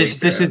makes the big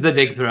throw. This is the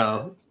big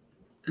throw.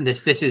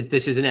 This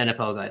is an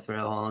NFL guy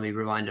throw. Let me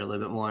rewind it a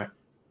little bit more.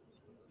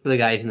 For the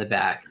guys in the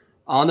back.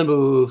 On the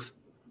move,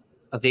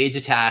 evades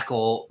a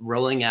tackle,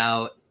 rolling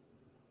out,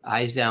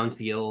 eyes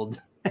downfield,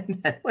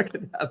 and then look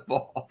at that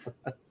ball.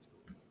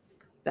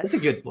 That's a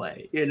good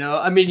play,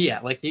 I mean, yeah,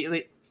 like you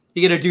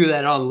got to do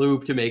that on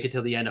loop to make it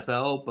to the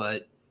NFL,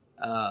 but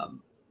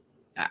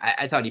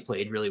I thought he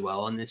played really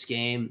well in this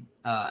game.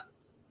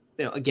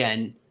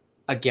 Again,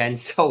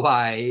 against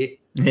Hawaii.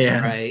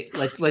 Yeah. Right.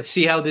 Let's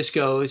see how this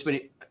goes.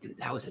 But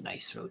that was a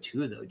nice throw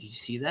too, though. Did you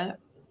see that?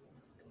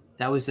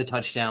 That was the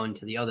touchdown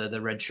to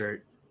the red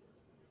shirt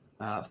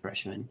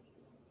freshman.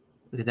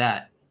 Look at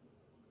that.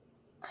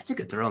 That's a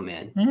good throw,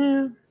 man.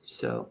 Yeah.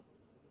 So,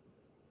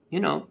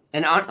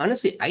 and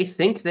honestly, I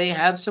think they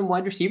have some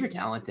wide receiver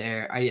talent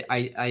there.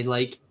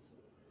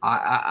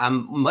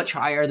 I'm much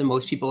higher than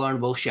most people are on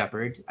Will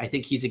Shepherd. I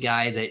think he's a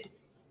guy that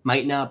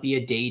might not be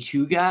a day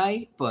 2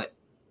 guy, but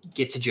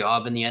gets a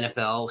job in the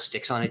NFL,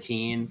 sticks on a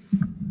team.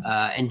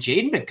 And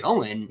Jaden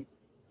McGowan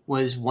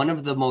was one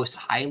of the most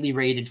highly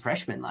rated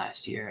freshmen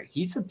last year.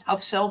 He's a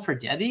tough sell for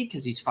Devy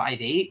because he's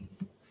 5'8",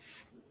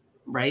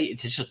 right?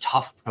 It's just a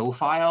tough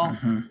profile.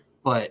 Mm-hmm.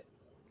 But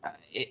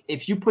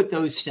if you put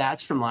those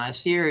stats from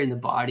last year in the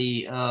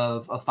body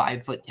of a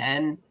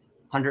 5'10",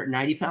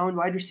 190-pound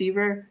wide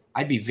receiver,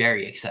 I'd be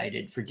very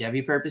excited for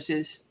Devy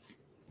purposes.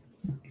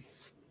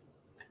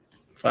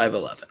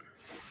 5'11".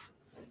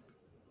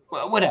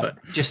 Well, whatever.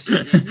 Just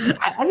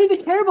I don't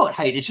even care about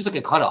height. It's just like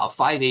a cutoff.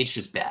 5'8" is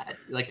just bad.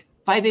 Like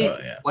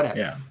 5'8", whatever.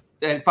 Yeah.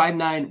 And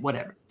 5'9",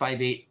 whatever.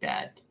 5'8",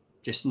 bad.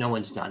 Just no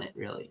one's done it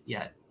really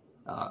yet.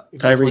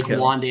 Tyreek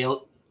Hill.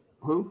 Wandale,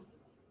 who?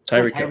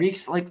 Tyreek Hill.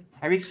 Tyreek's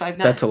 5'9".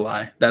 That's a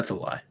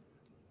lie.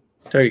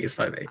 Tyreek is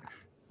 5'8".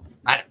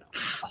 I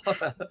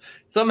don't know.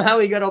 Somehow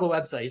he got all the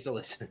websites to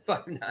listen to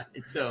 5'9".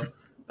 So,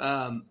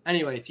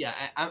 anyways, yeah,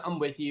 I'm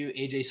with you.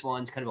 AJ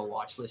Swann's kind of a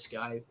watch list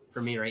guy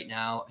for me right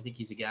now. I think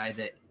he's a guy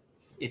that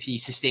if he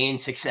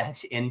sustains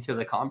success into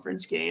the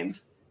conference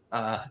games,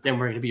 then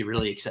we're going to be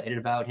really excited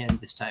about him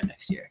this time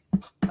next year.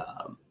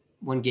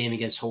 One game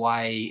against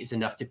Hawaii is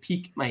enough to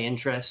pique my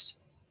interest,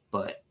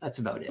 but that's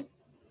about it.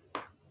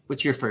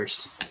 What's your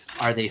first?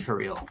 Are they for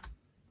real?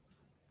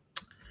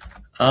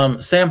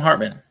 Sam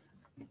Hartman.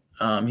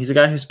 He's a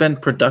guy who's been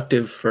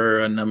productive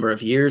for a number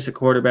of years at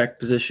quarterback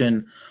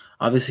position.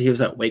 Obviously, he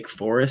was at Wake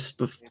Forest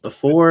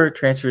before,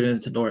 transferred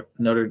into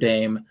Notre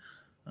Dame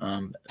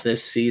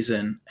this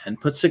season,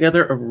 and puts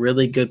together a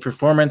really good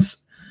performance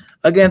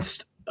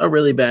against a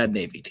really bad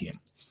Navy team.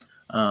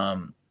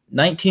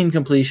 19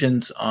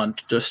 completions on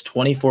just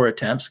 24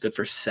 attempts, good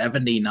for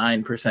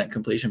 79%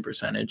 completion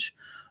percentage,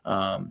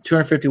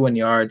 251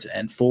 yards,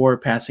 and 4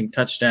 passing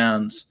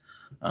touchdowns.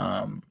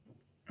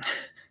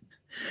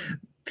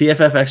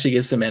 PFF actually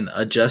gives him an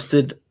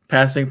adjusted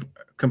passing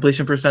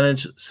completion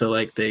percentage. So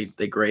like they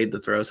grade the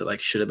throws that like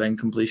should have been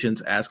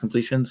completions as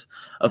completions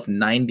of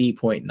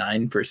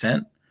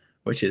 90.9%,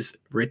 which is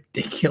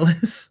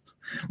ridiculous.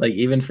 Like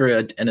even for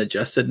an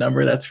adjusted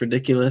number, that's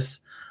ridiculous.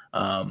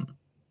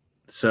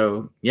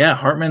 So yeah,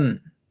 Hartman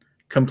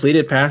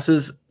completed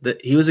passes. That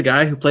he was a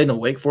guy who played in a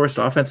Wake Forest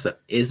offense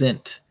that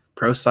isn't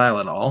pro style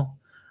at all.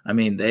 I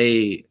mean,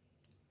 he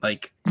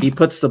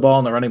puts the ball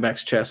in the running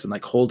back's chest and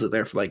like holds it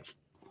there for like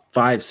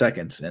 5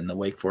 seconds in the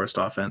Wake Forest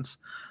offense.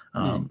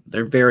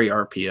 They're very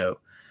RPO.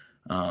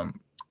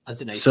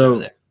 That's a nice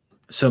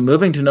so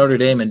moving to Notre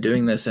Dame and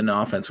doing this in an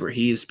offense where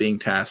he's being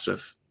tasked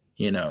with,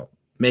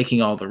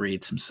 making all the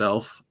reads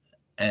himself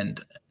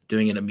and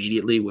doing it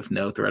immediately with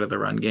no threat of the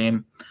run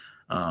game.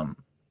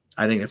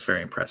 I think it's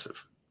very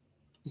impressive.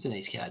 It's a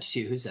nice catch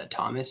too. Who's that?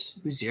 Thomas?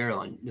 Who's 0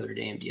 on Notre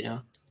Dame? Do you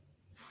know?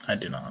 I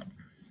do not.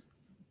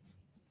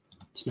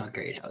 It's not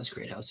Greathouse.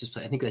 Greathouse is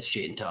play. I think that's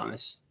Jaden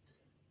Thomas.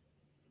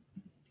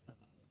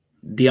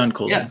 Deion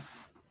Colson. Yeah.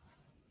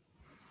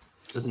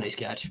 That was a nice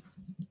catch.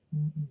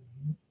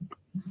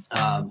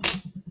 I'm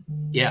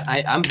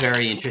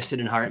very interested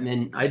in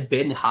Hartman. I've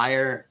been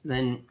higher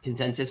than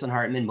consensus on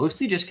Hartman,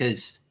 mostly just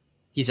because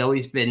he's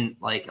always been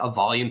like a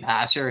volume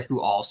passer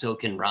who also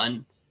can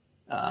run.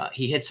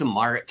 He hit some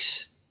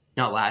marks,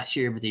 not last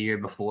year, but the year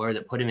before,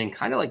 that put him in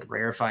kind of like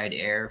rarefied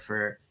air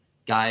for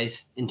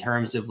guys in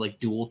terms of like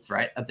dual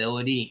threat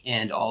ability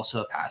and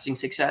also passing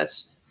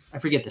success. I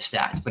forget the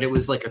stats, but it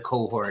was like a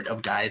cohort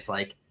of guys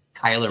like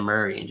Kyler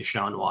Murray and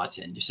Deshaun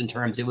Watson, just in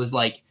terms, it was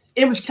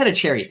kind of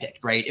cherry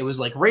picked, right? It was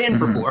like ran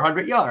for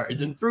 400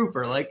 yards and threw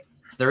for like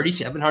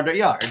 3,700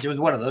 yards. It was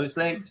one of those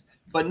things,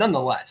 but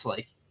nonetheless,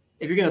 like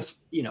if you're going to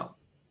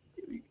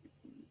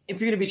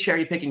be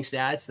cherry picking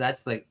stats,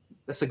 that's the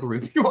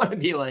group you want to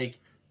be like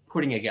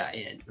putting a guy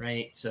in,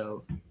 right?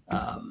 So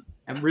I'm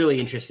really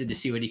interested to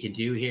see what he can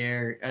do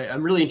here.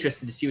 I'm really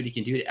interested to see what he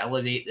can do to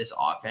elevate this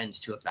offense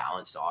to a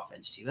balanced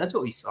offense too. That's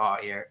what we saw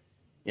here.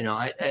 There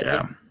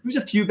was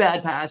a few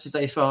bad passes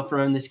I saw from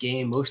him this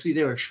game. Mostly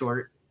they were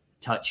short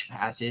touch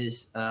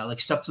passes,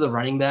 like stuff to the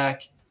running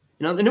back.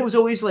 And it was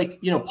always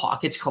like,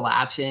 pockets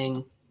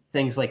collapsing,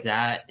 things like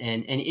that.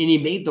 And he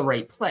made the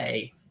right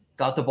play,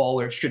 got the ball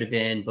where it should have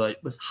been,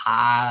 but was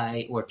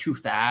high or too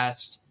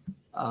fast.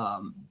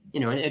 And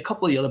a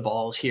couple of the other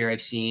balls here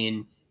I've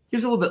seen, he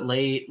was a little bit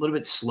late, a little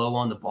bit slow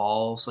on the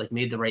balls, like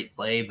made the right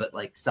play, but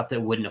like stuff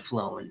that wouldn't have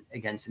flown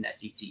against an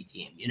SEC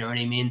team. You know what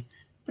I mean?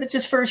 But it's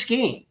his first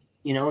game.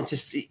 It's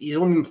just, he's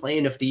only been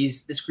playing with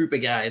this group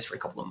of guys for a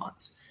couple of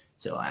months.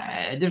 So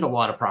there's a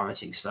lot of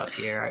promising stuff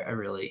here. I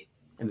really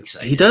am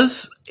excited. He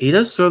does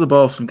throw the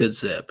ball from good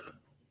zip,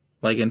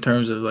 like in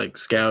terms of like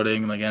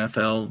scouting, like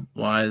NFL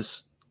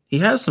wise. He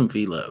has some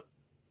velo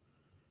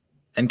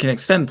and can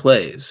extend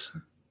plays.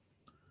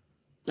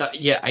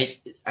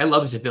 I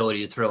love his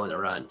ability to throw in the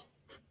run,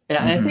 and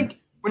I think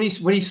when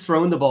he's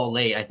throwing the ball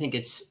late, I think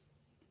it's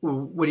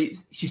what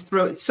he's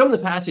throwing. Some of the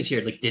passes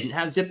here like didn't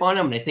have zip on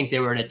them, and I think they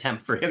were an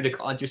attempt for him to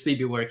consciously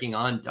be working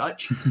on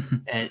touch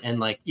and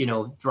like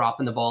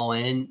dropping the ball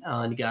in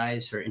on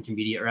guys for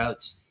intermediate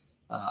routes,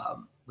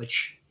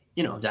 which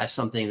that's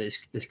something this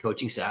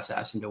coaching staff's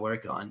asked him to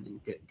work on, and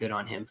good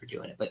on him for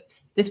doing it. But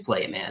this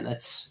play, man,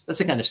 that's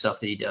the kind of stuff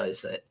that he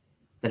does that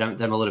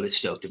I'm a little bit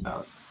stoked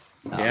about.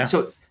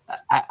 So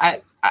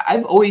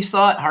I've always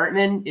thought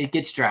Hartman, it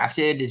gets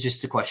drafted. It's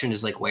just the question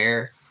is like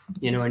where,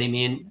 you know what I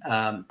mean?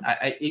 I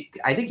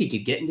think he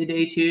could get into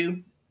day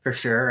 2 for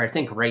sure. I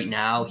think right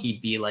now he'd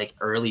be like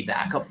early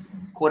backup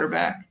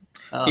quarterback.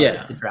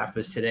 If the draft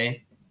was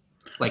today.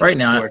 Like right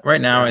now,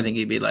 I think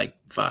he'd be like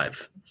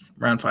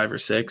round 5 or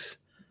 6.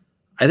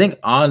 I think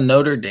on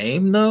Notre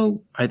Dame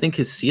though, I think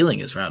his ceiling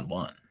is round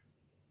 1.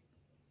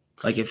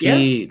 Like if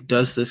he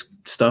does this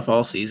stuff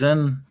all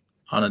season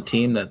on a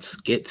team that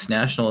gets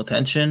national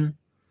attention,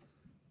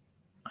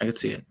 I could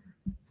see it.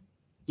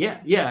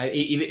 Yeah,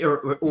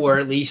 or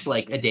at least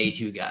like a day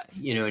 2 guy.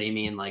 You know what I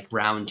mean? Like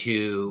round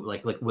 2,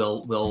 like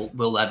Will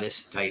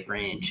Levis type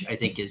range. I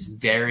think is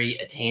very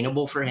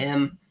attainable for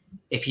him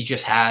if he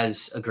just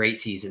has a great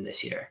season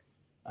this year.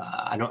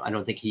 I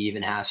don't think he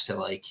even has to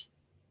like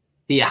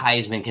be a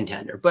Heisman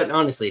contender. But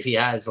honestly, if he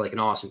has like an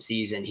awesome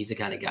season, he's the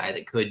kind of guy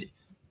that could.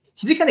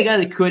 He's the kind of guy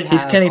that could have.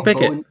 He's Kenny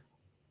Pickett.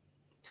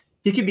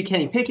 He could be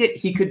Kenny Pickett.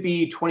 He could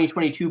be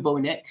 2022 Bo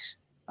Nix.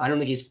 I don't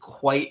think he's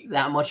quite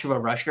that much of a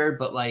rusher,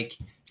 but like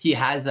he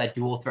has that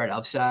dual threat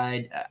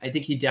upside. I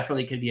think he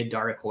definitely could be a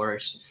dark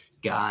horse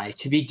guy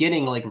to be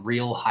getting like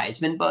real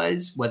Heisman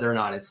buzz, whether or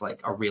not it's like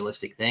a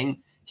realistic thing.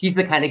 He's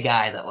the kind of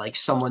guy that like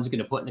someone's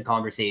going to put in the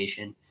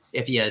conversation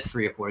if he has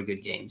 3 or 4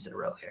 good games in a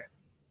row here.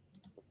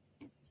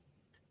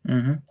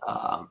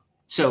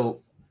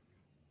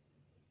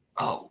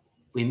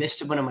 We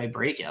missed one of my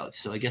breakouts,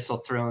 so I guess I'll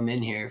throw him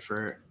in here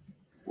for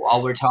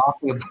while we're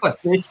talking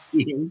about this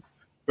team.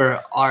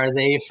 For are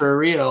they for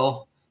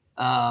real?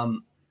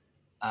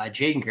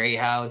 Jaden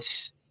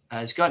Greathouse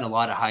has gotten a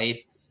lot of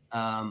hype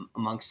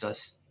amongst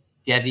us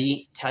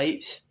Devy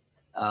types,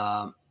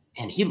 and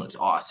he looked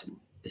awesome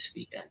this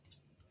weekend.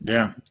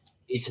 Yeah,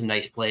 made some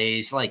nice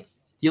plays. Like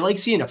you like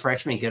seeing a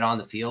freshman get on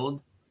the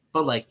field,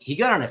 but like he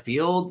got on a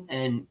field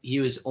and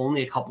he was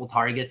only a couple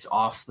targets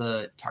off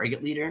the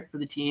target leader for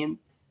the team.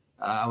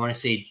 I want to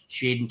say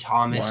Jaden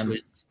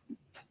Thomas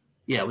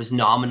was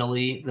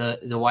nominally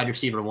the wide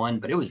receiver 1,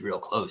 but it was real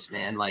close,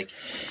 man. Like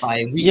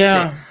by week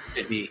 6,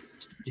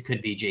 it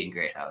could be Jaden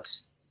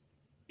Greathouse.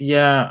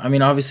 Yeah, I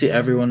mean, obviously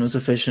everyone was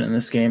efficient in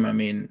this game. I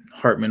mean,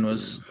 Hartman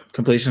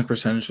completion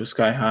percentage was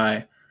sky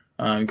high.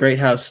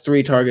 Greathouse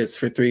 3 targets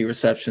for 3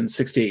 receptions,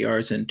 68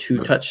 yards, and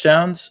 2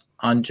 touchdowns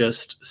on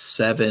just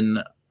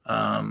 7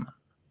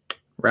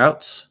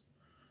 routes.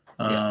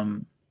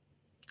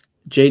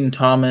 Jaden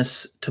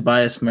Thomas,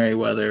 Tobias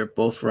Merriweather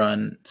both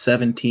run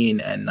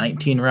 17 and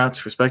 19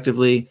 routes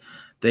respectively.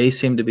 They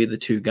seem to be the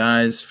 2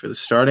 guys for the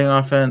starting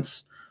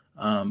offense.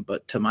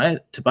 But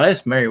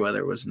Tobias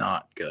Merriweather was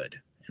not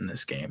good in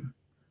this game.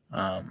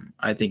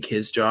 I think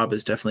his job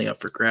is definitely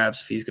up for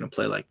grabs if he's going to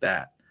play like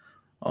that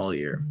all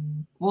year.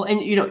 Well,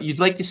 and you'd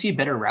like to see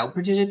better route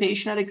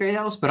participation at a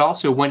Greathouse, but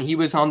also when he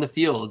was on the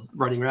field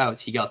running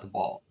routes, he got the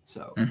ball.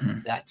 So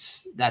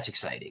that's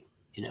exciting.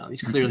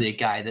 He's clearly a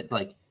guy that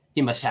like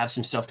he must have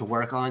some stuff to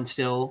work on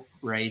still,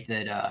 right?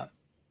 That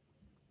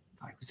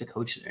who's the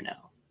coach there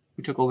now?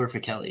 Who took over for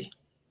Kelly?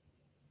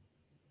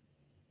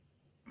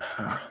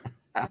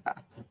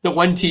 The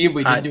one team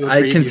we didn't do a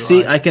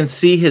preview I can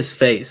see his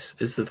face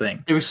is the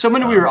thing. There was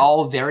someone we were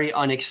all very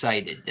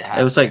unexcited to have.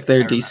 It was like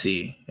their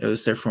DC. It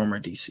was their former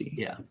DC.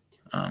 Yeah.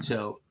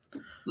 So,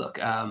 look,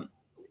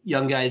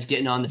 young guys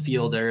getting on the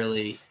field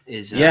early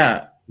is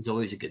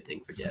always a good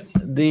thing for Devy.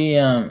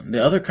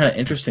 The other kind of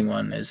interesting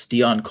one is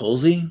Deion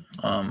Colsey.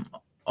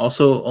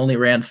 Also only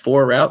ran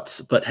 4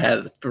 routes, but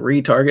had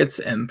 3 targets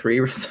and 3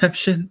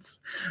 receptions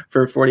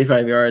for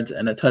 45 yards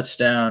and a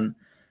touchdown.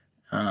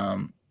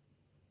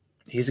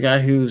 He's a guy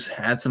who's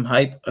had some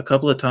hype a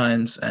couple of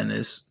times and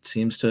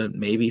seems to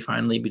maybe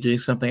finally be doing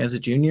something as a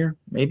junior.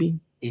 Maybe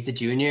he's a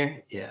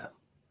junior. Yeah.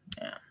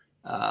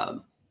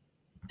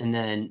 And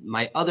then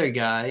my other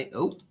guy.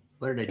 Oh,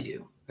 what did I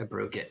do? I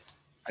broke it.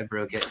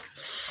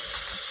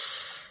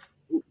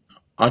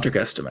 Audric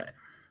Estime.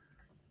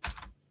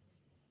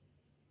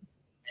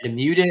 To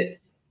mute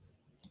it.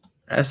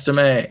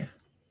 Estime.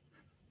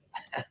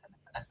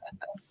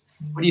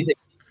 What do you think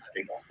of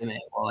Audric Estime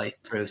while I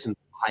throw some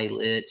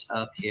highlights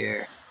up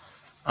here?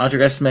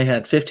 Audric Estime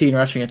had 15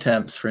 rushing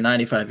attempts for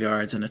 95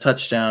 yards and a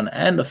touchdown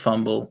and a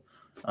fumble.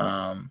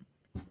 I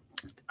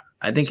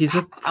think he's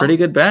a pretty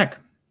good back.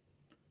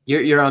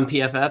 You're on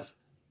PFF?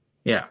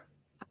 Yeah.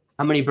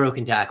 How many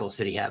broken tackles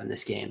did he have in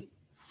this game?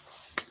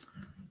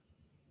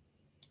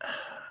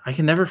 I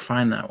can never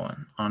find that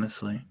one,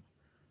 honestly.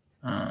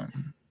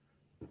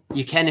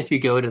 You can if you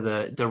go to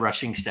the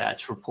rushing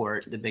stats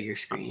report. The bigger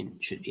screen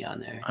should be on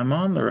there. I'm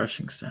on the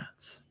rushing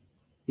stats.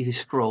 You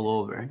scroll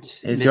over.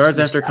 His yards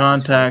after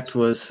contact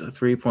was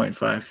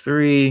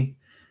 3.53.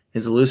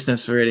 His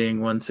looseness rating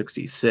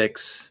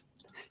 166.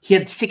 He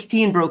had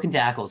 16 broken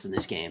tackles in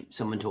this game.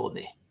 Someone told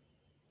me.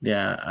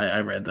 Yeah,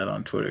 I read that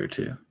on Twitter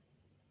too.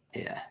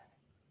 Yeah.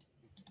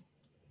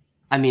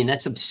 I mean,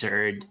 that's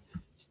absurd.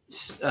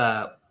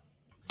 I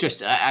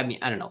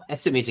don't know.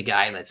 Estimate's a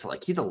guy that's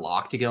like, he's a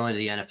lock to go into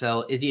the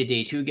NFL. Is he a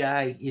day 2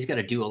 guy? He's got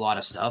to do a lot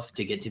of stuff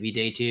to get to be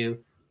day 2.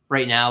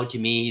 Right now, to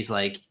me, he's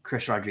like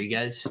Chris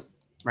Rodriguez,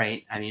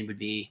 right? I mean, would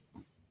be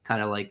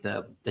kind of like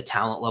the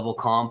talent level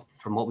comp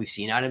from what we've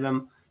seen out of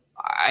him.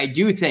 I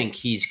do think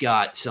he's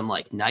got some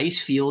like nice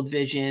field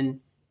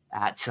vision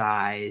at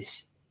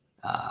size.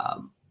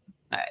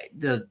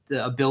 The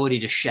ability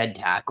to shed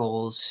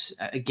tackles.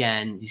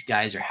 Again, these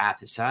guys are half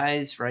the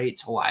size, right?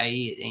 It's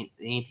Hawaii. It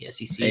ain't the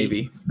SEC.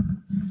 Navy.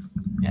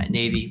 Yeah,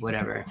 Navy,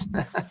 whatever.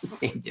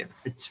 Same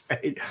difference,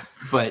 right?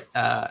 But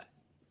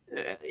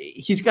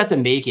he's got the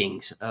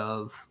makings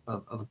of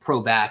a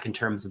pro back in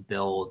terms of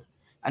build.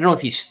 I don't know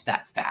if he's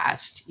that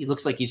fast. He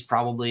looks like he's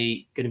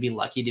probably going to be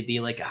lucky to be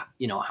like a,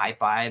 high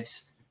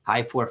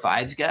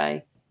 4.5s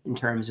guy in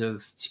terms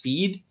of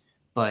speed,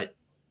 but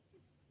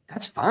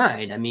that's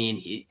fine. I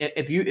mean,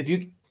 if you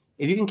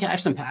can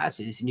catch some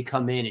passes and you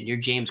come in and you're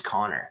James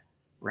Conner,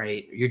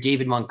 right? You're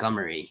David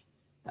Montgomery.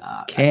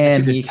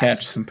 Can he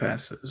catch some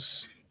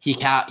passes? He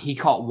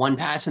caught one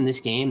pass in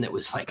this game that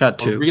was like got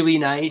two. Really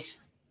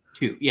nice.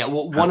 Two. Yeah.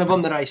 Well, one of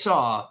them that I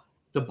saw,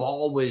 the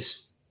ball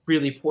was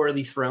really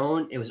poorly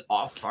thrown. It was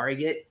off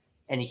target,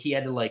 and he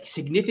had to like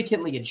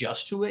significantly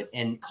adjust to it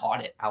and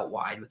caught it out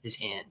wide with his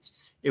hands.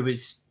 It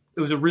was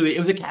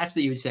a catch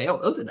that you would say, oh,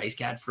 that was a nice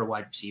catch for a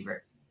wide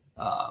receiver.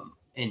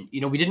 And we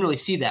didn't really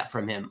see that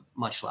from him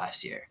much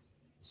last year.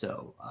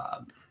 So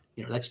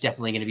that's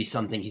definitely going to be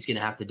something he's going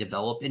to have to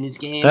develop in his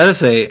game. That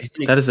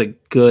is a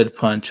good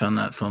punch on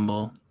that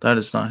fumble. That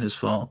is not his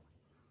fault.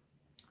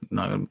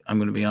 I'm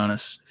going to be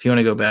honest. If you want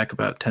to go back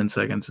about 10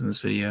 seconds in this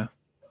video.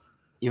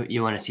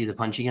 You want to see the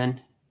punch again?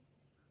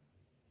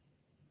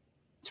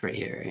 It's right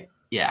here, right?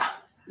 Yeah.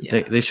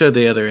 They showed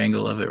the other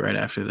angle of it right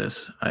after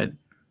this.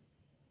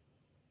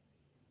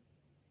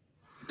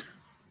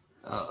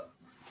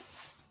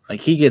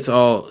 He gets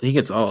all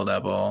of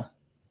that ball.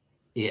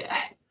 Yeah.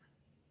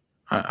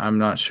 I'm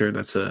not sure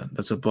that's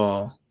a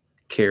ball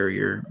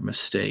carrier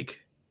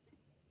mistake.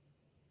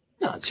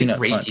 No, it's a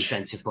great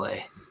defensive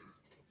play.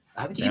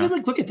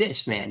 Even look at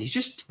this, man. He's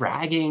just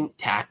dragging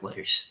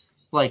tacklers.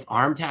 Like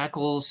arm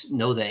tackles,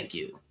 no thank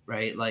you,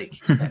 right? Like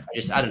I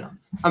don't know.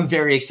 I'm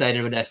very excited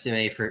about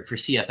Estime for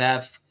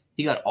CFF.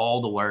 He got all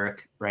the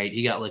work, right?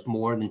 He got like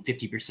more than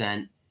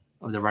 50%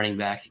 of the running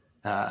back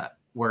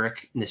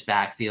work in this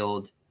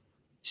backfield.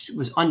 Just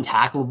was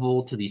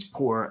untackleable to these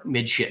poor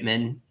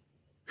midshipmen.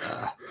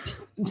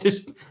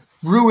 Just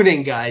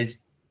ruining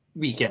guys'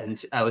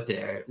 weekends out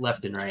there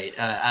left and right.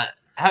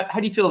 How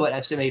do you feel about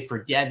Estime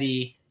for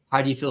Devy?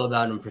 How do you feel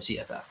about him for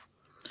CFF?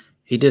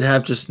 He did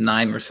have just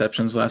 9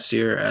 receptions last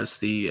year as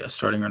the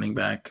starting running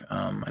back.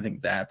 I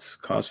think that's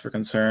cause for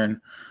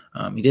concern.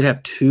 He did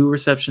have 2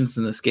 receptions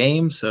in this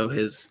game, so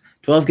his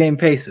 12-game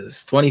pace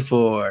is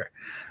 24,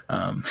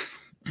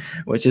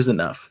 which is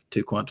enough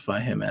to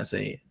quantify him as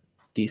a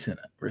decent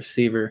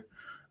receiver.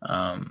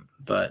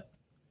 But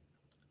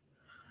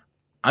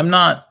I'm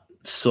not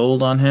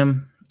sold on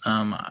him.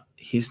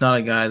 He's not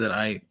a guy that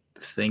I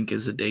think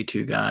is a day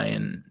 2 guy,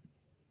 and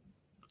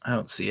I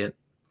don't see it.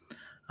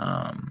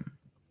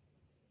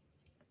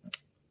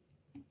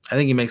 I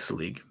think he makes the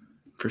league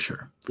for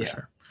sure.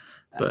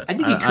 But I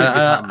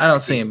don't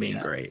see him being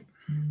great.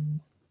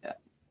 Yeah.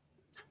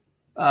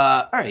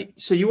 All right.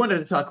 So you wanted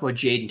to talk about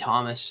Jaden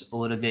Thomas a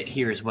little bit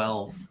here as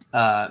well.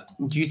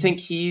 Do you think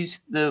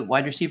he's the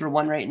wide receiver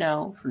 1 right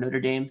now for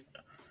Notre Dame?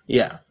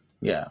 Yeah,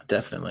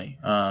 definitely.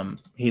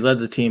 He led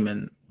the team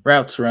in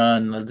routes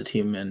run, led the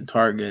team in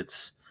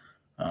targets,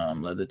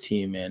 led the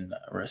team in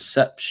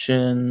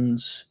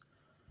receptions.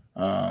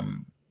 I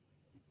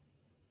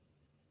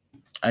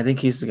think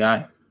he's the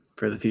guy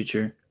for the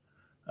future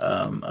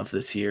of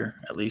this year,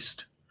 at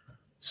least.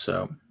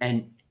 So,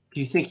 and do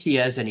you think he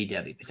has any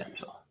Devy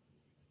potential?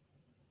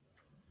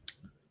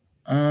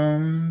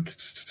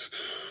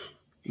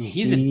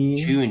 He's a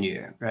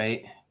junior,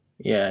 right?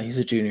 Yeah, he's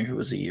a junior who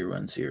was a year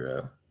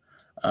 1-0.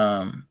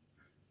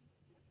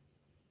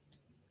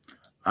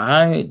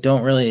 I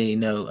don't really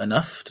know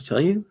enough to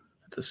tell you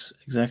at this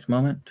exact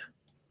moment.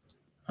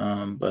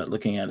 But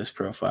looking at his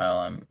profile,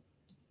 I'm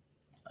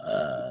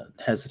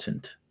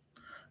hesitant.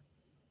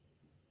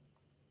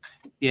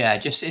 Yeah,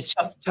 it's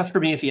tough for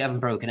me if you haven't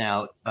broken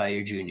out by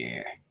your junior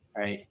year,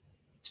 right?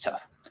 It's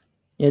tough.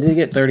 Yeah, he did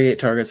get 38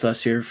 targets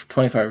last year,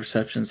 25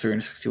 receptions,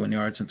 361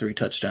 yards, and 3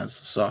 touchdowns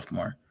as a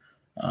sophomore.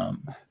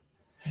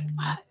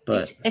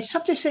 But it's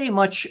tough to say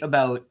much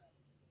about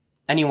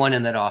anyone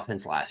in that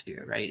offense last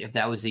year, right? If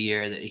that was the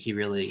year that he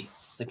really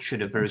should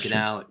have broken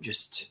out,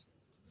 just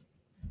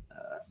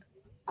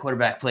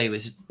quarterback play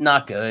was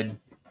not good.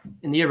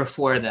 And the year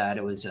before that,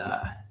 it was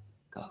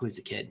who's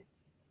the kid?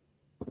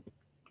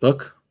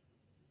 Book?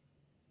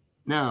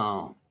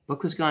 No,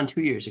 Book was gone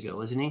 2 years ago,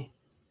 wasn't he?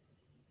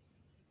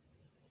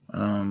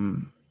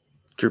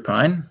 Drew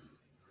Pine?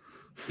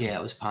 Yeah,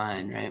 it was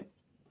Pine, right?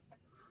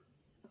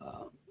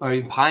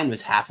 Or Pine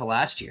was half of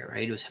last year,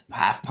 right? It was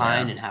half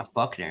Pine and half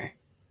Buckner.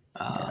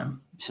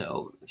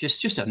 So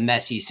just a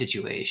messy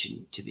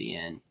situation to be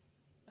in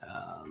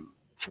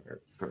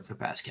for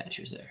pass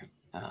catchers there.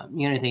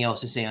 You got anything else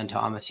to say on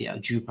Thomas? Yeah,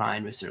 Drew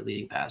Pine was their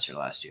leading passer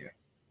last year.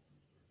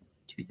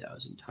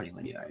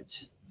 2,021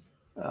 yards.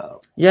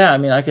 Yeah, I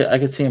mean, I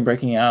could see him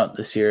breaking out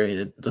this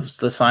year.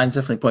 The signs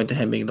definitely point to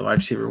him being the wide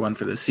receiver 1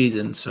 for this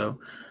season, so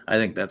I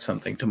think that's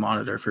something to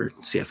monitor for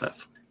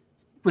CFF.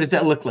 What does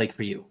that look like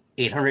for you?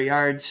 800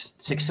 yards,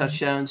 6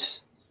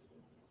 touchdowns?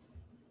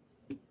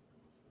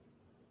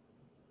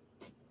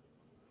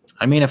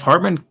 I mean, if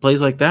Hartman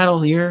plays like that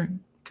all year,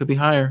 it could be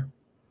higher.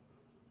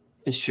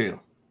 It's true.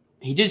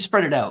 He did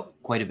spread it out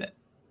quite a bit.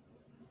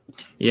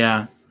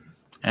 Yeah,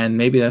 and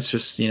maybe that's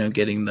just,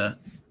 getting the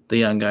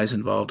young guys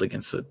involved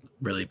against a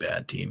really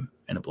bad team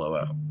in a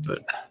blowout.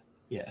 But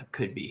yeah, it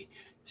could be.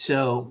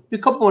 So a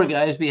couple more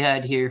guys we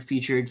had here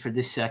featured for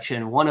this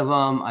section. One of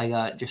them I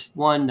got just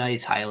one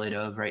nice highlight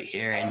of right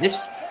here. And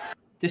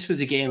this was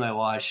a game I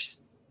watched.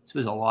 This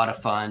was a lot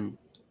of fun.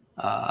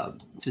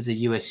 This was a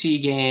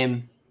USC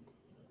game.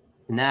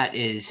 And that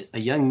is a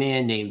young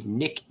man named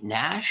Nick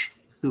Nash,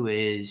 who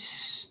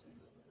is,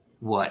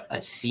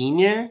 a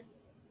senior?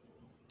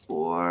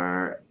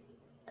 Or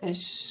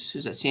is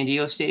that San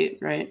Diego State,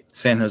 right?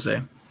 San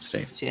Jose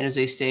State. San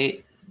Jose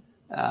State.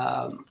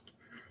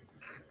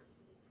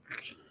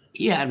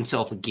 He had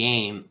himself a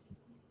game.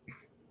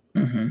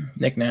 Mm-hmm.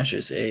 Nick Nash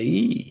is a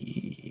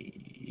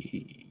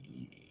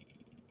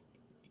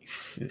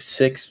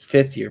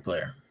fifth year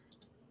player.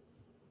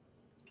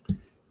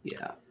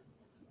 Yeah.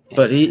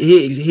 But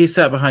he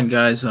sat behind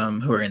guys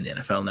who are in the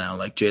NFL now,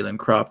 like Jalen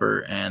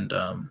Cropper, and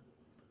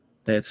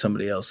they had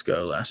somebody else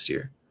go last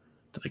year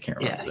that I can't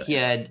remember.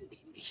 Yeah,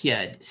 he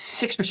had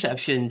 6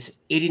 receptions,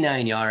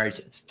 89 yards,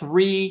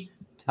 3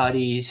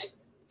 tutties,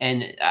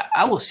 and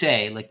I will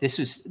say, like, this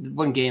was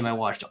one game I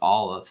watched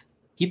all of.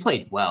 He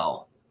played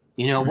well.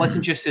 You know, it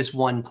wasn't just this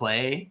one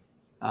play.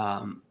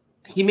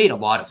 He made a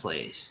lot of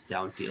plays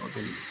downfield,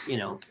 and you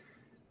know,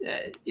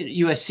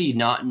 USC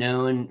not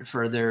known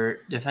for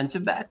their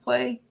defensive back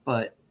play,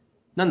 but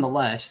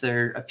nonetheless,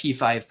 they're a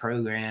P5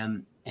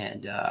 program,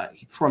 and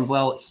he performed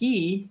well.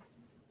 He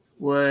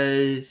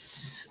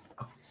was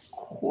a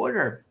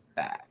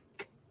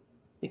quarterback.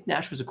 Nick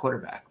Nash was a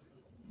quarterback.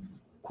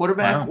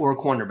 Wow. Or a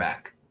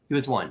cornerback. He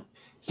was one.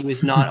 He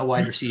was not a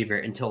wide receiver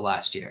until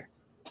last year.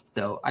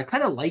 So I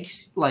kind of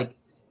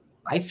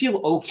I feel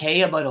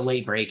okay about a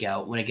late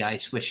breakout when a guy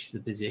switched the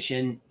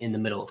position in the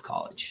middle of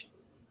college.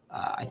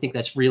 I think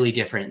that's really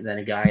different than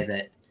a guy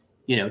that,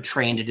 you know,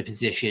 trained at a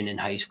position in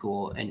high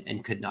school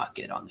and could not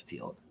get on the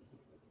field.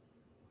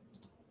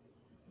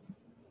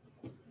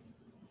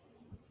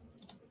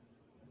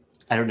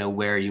 I don't know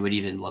where you would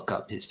even look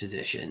up his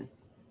position,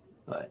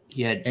 but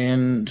he had.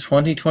 In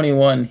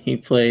 2021, he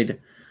played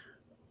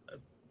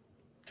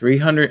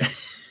 300.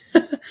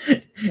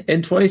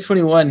 In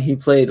 2021, he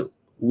played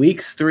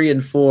weeks 3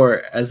 and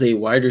 4 as a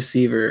wide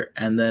receiver,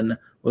 and then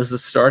was the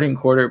starting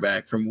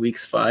quarterback from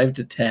weeks 5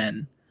 to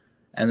 10,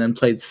 and then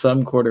played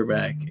some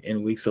quarterback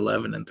in weeks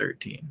 11 and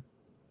 13.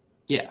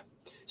 Yeah.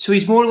 So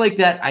he's more like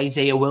that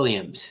Isaiah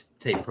Williams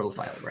type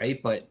profile,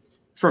 right? But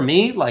for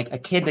me, like a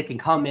kid that can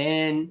come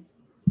in,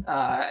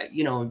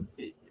 you know,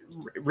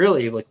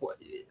 really like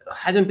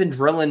hasn't been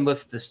drilling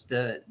with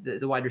the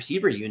wide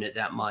receiver unit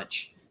that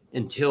much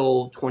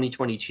until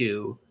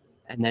 2022,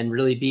 and then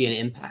really be an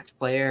impact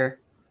player.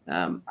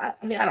 I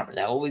mean, I don't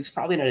know. He's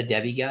probably not a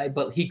Devy guy,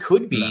 but he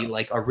could be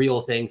like a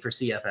real thing for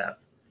CFF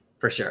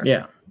for sure.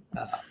 Yeah.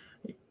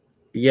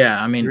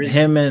 Yeah. I mean,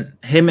 him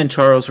and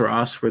Charles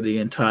Ross were the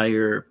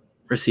entire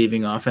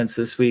receiving offense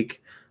this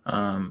week.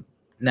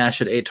 Nash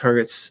had 8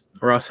 targets.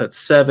 Ross had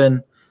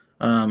 7.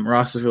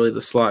 Ross is really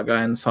the slot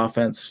guy in this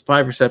offense.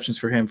 5 receptions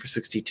for him for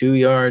 62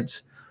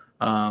 yards.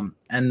 And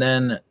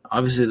then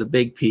obviously the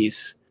big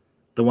piece,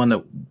 the one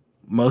that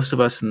most of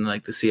us in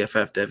like the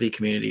CFF Devy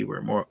community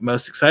were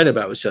most excited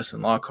about, was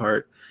Justin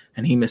Lockhart,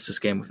 and he missed this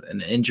game with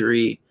an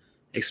injury,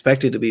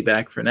 expected to be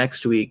back for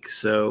next week.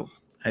 So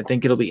I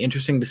think it'll be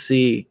interesting to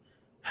see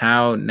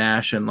how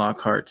Nash and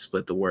Lockhart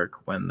split the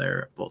work when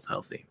they're both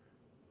healthy.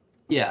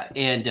 Yeah,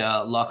 and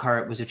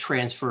Lockhart was a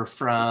transfer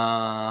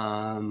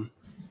from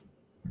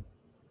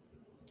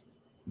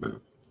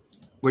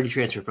where did he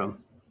transfer from?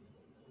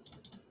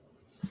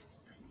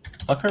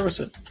 Lockhart was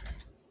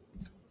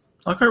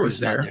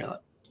there.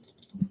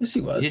 Yes,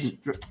 he was. He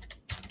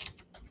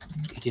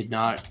did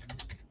not.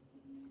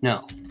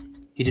 No,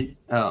 he didn't.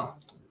 Oh,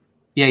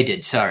 yeah, he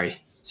did. Sorry.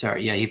 Yeah,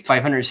 he had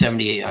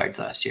 578 yards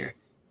last year,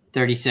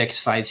 36,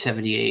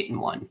 578,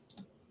 and 1.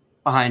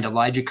 Behind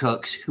Elijah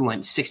Cooks, who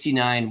went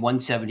 69,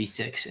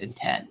 176, and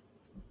 10.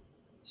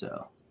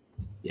 So,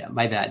 yeah,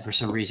 my bad. For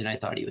some reason, I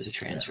thought he was a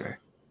transfer.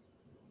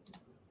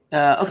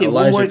 Okay,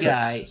 one more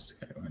guy.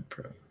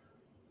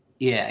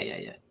 Yeah.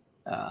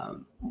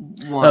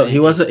 He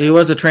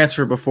was a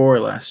transfer before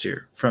last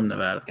year from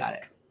Nevada. Got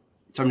it.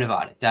 From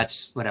Nevada.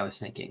 That's what I was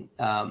thinking.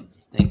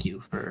 Thank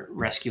you for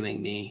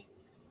rescuing me,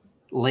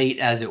 late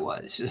as it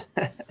was. Just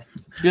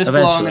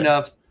eventually. Long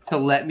enough to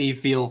let me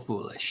feel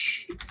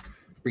foolish.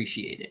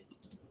 Appreciate it.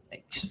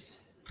 Thanks.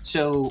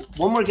 So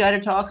one more guy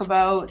to talk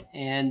about,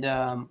 and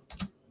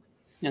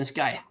this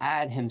guy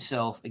had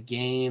himself a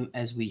game,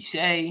 as we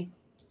say.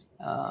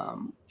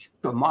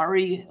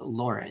 Shamari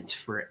Lawrence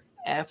for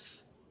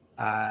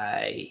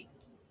FIU.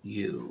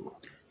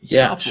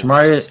 Yeah,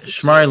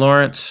 Shamari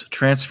Lawrence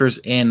transfers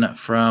in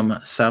from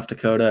South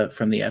Dakota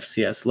from the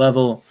FCS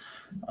level.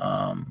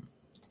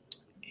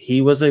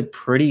 He was a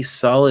pretty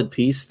solid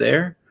piece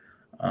there.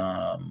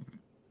 1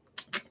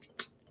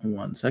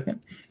 second.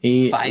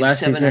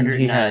 Last season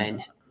he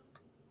had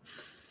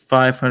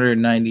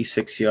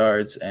 596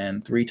 yards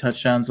and 3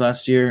 touchdowns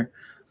last year,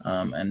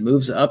 and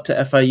moves up to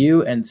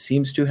FIU and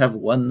seems to have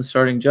won the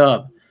starting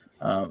job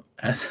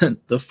as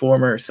the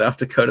former South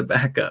Dakota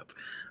backup.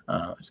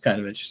 It's kind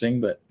of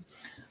interesting, but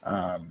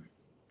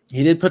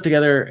he did put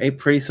together a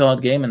pretty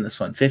solid game in this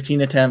one.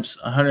 15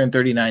 attempts,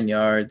 139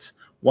 yards,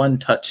 1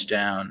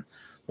 touchdown,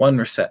 1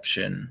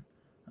 reception.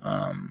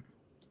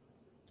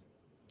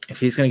 If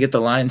he's going to get the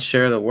lion's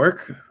share of the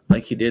work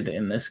like he did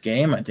in this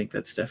game, I think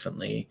that's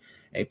definitely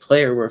a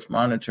player worth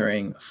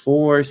monitoring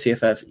for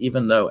CFF,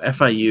 even though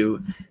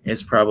FIU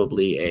is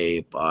probably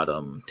a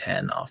bottom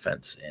 10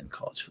 offense in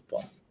college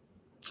football.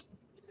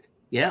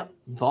 Yeah,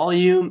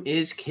 volume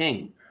is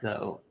king,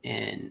 though,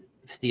 in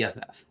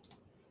CFF.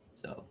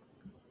 So,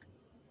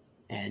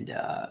 and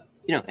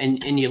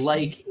you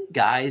like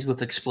guys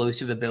with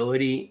explosive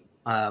ability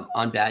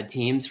on bad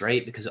teams,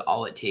 right? Because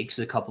all it takes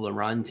is a couple of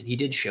runs, and he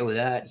did show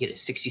that. He had a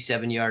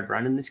 67-yard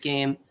run in this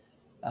game.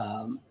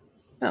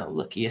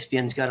 Look,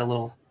 ESPN's got a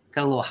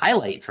little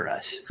highlight for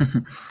us.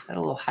 Got a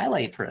little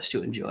highlight for us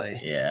to enjoy.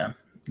 Yeah.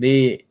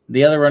 The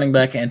other running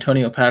back,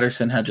 Antonio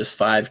Patterson, had just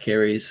 5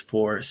 carries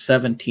for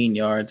 17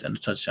 yards and a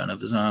touchdown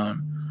of his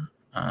own.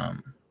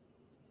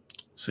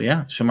 So,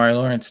 yeah, Shamari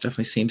Lawrence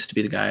definitely seems to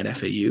be the guy at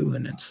FAU,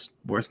 and it's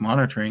worth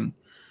monitoring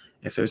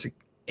if there's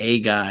a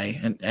guy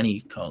in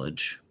any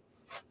college.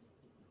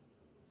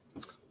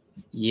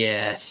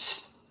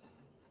 Yes.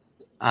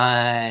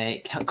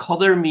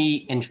 Color me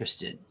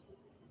interested.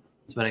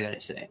 That's what I got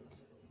to say.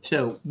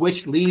 So,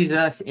 which leads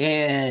us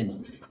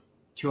in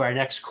to our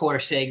next core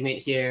segment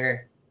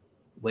here,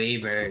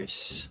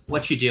 waivers.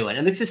 What you doing?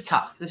 And this is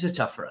tough. This is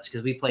tough for us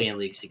because we play in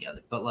leagues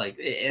together. But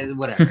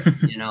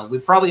whatever, we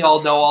probably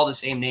all know all the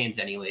same names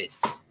anyways.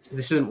 So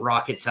this isn't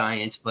rocket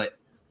science, but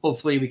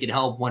hopefully we can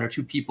help 1 or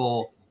 2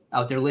 people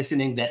out there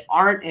listening that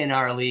aren't in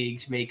our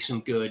leagues make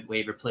some good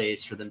waiver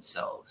plays for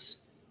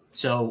themselves.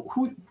 So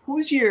who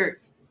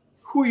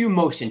are you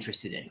most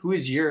interested in? Who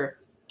is your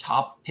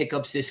top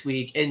pickups this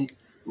week? And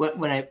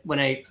when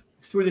I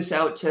threw this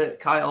out to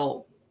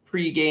Kyle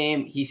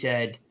pre-game, he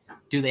said,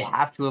 do they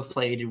have to have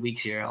played in week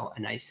 0?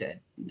 And I said,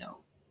 no.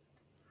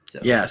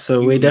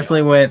 So we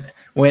definitely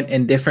went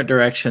in different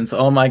directions.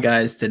 All my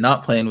guys did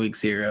not play in week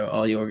 0.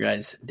 All your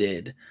guys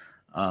did.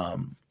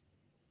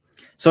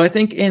 So I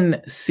think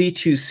in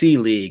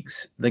C2C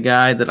leagues, the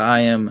guy that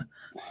I am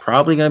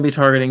probably going to be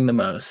targeting the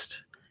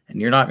most,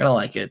 and you're not going to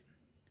like it,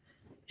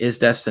 is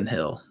Destin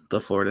Hill,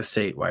 the Florida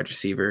State wide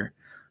receiver.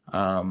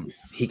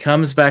 He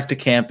comes back to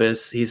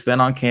campus. He's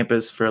been on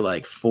campus for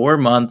like 4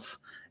 months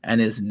and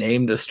is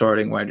named a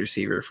starting wide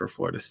receiver for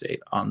Florida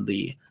State on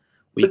the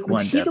week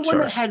 1 depth chart. Was he the one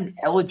that had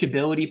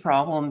eligibility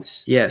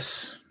problems?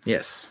 Yes.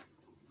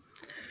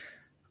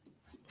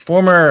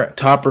 Former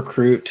top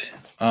recruit,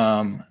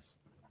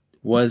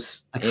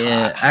 was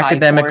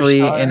academically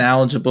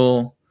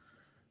ineligible.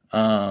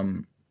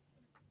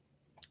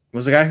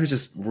 Was a guy who's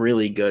just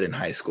really good in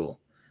high school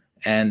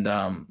and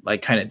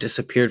kind of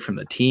disappeared from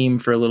the team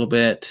for a little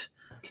bit.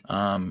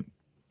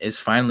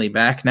 Is finally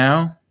back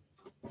now.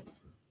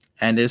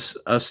 And is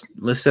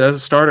listed as a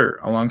starter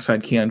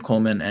alongside Keon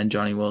Coleman and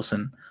Johnny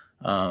Wilson.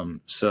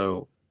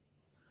 So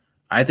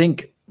I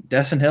think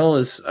Destin Hill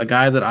is a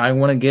guy that I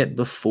want to get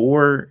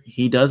before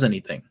he does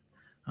anything.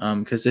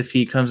 Because if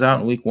he comes out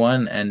in week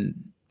 1 and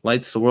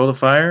lights the world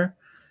afire,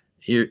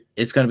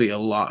 it's going to be a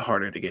lot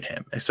harder to get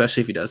him,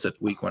 especially if he does it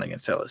week 1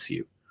 against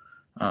LSU.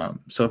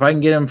 So if I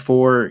can get him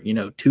for,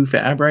 2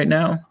 fab right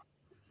now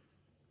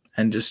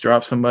and just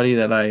drop somebody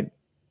that I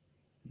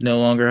no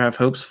longer have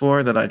hopes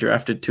for, that I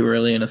drafted too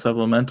early in a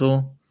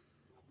supplemental,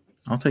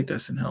 I'll take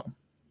Destin Hill.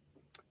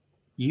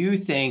 You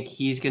think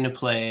he's going to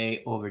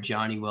play over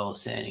Johnny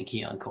Wilson and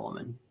Keon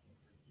Coleman?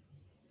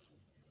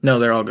 No,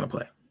 they're all going to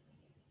play.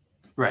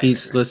 Right.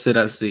 He's listed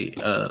as the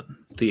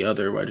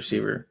other wide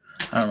receiver.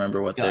 I don't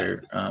remember what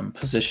their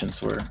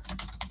positions were.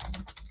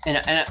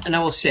 And I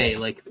will say,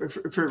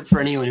 for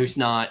anyone who's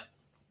not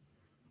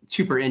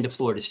super into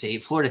Florida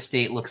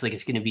State looks like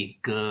it's going to be a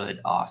good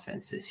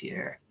offense this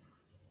year.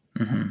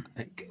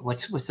 Mm-hmm.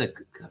 What's the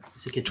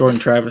kid's Jordan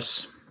name?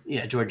 Travis.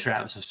 Yeah, Jordan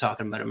Travis. I was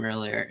talking about him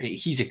earlier.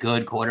 He's a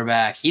good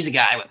quarterback. He's a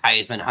guy with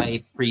Heisman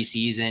hype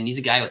preseason. He's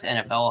a guy with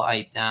NFL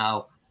hype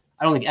now.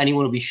 I don't think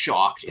anyone will be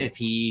shocked if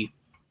he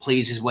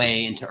plays his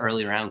way into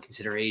early round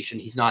consideration.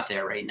 He's not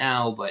there right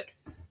now, but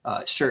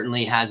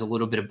certainly has a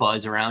little bit of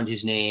buzz around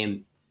his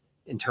name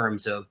in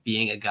terms of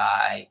being a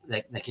guy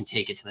that can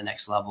take it to the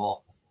next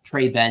level.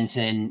 Trey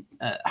Benson,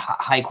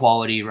 high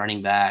quality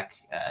running back,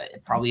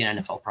 probably an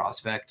NFL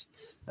prospect.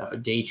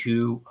 Day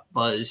 2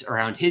 buzz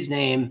around his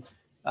name.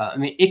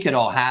 It could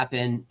all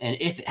happen, and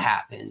if it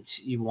happens,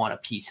 you want a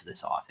piece of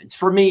this offense.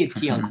 For me, it's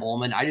Keon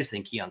Coleman. I just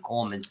think Keon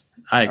Coleman's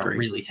a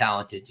really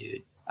talented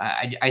dude.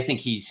 I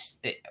think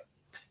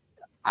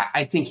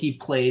I think he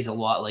plays a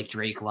lot like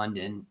Drake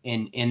London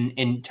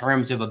in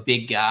terms of a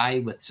big guy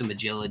with some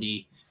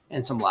agility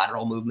and some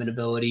lateral movement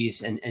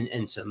abilities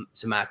and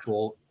some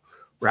actual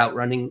route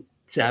running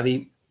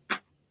savvy.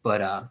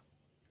 But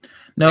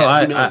no,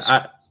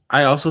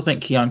 I also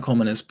think Keon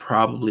Coleman is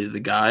probably the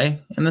guy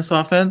in this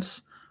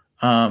offense.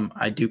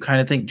 I do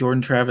kind of think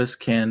Jordan Travis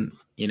can,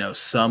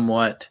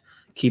 somewhat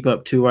keep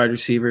up 2 wide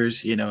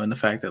receivers, in the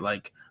fact that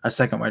like a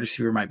second wide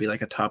receiver might be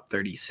like a top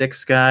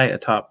 36 guy, a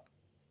top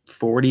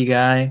 40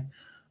 guy.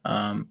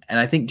 And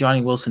I think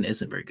Johnny Wilson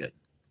isn't very good.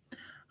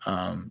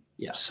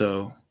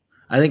 So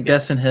I think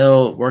Destin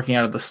Hill working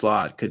out of the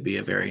slot could be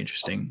a very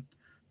interesting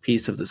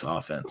piece of this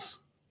offense.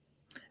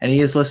 And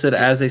he is listed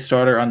as a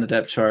starter on the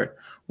depth chart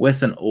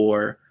with an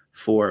or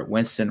for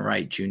Winston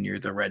Wright Jr.,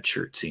 the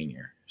redshirt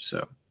senior.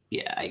 So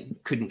yeah, I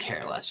couldn't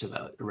care less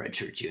about a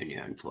redshirt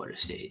junior in Florida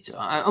State. So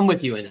I'm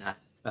with you in that.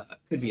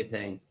 Could be a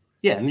thing.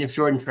 Yeah, I mean, if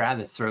Jordan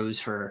Travis throws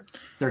for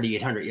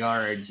 3,800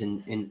 yards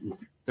and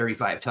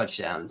 35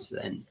 touchdowns,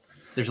 then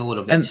there's a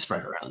little bit of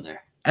spread around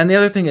there. And the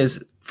other thing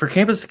is, for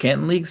Campus to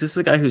Canton leagues, this is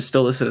a guy who's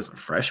still listed as a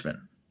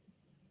freshman.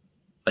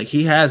 Like,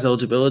 he has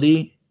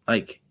eligibility.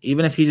 Like,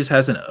 even if he just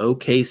has an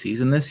okay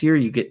season this year,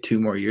 you get 2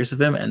 more years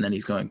of him, and then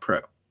he's going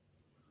pro.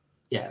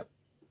 Yeah.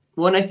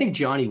 Well, and I think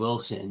Johnny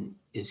Wilson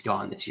is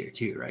gone this year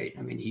too, right?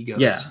 I mean, he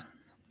goes as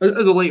a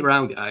late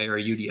round guy or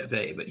a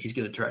UDFA, but he's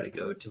going to try to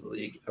go to the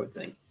league, I would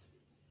think.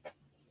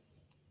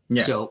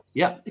 Yeah. So,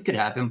 yeah, it could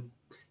happen.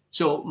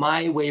 So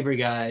my waiver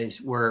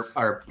guys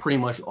are pretty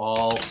much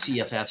all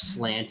CFF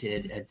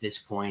slanted at this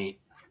point.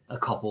 A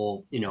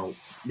couple,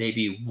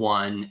 maybe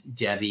one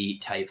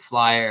Devy type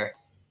flyer,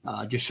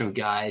 just some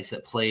guys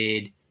that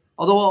played.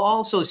 Although I'll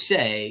also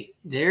say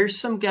there's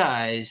some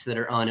guys that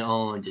are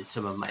unowned in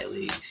some of my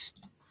leagues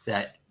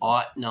that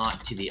ought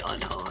not to be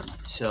unowned.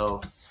 So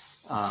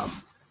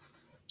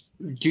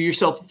do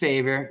yourself a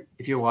favor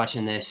if you're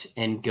watching this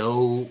and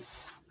go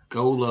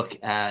look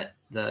at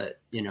the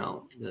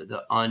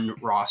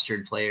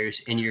unrostered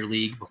players in your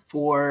league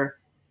before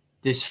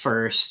this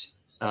first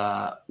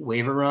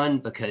waiver run,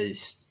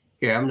 because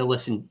here I'm going to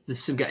listen to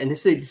some guy, and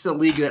this is a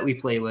league that we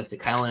play with that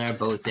Kyle and I are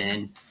both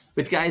in,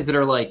 with guys that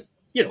are like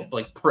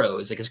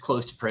pros, like as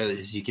close to pros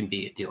as you can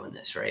be at doing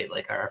this, right?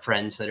 Like our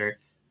friends that are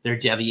they're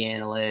Devy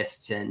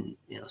analysts, and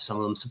some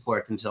of them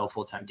support themselves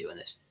full time doing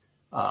this.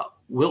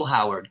 Will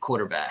Howard,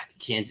 quarterback,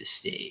 Kansas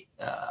State.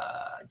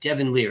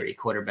 Devin Leary,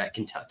 quarterback,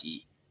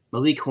 Kentucky.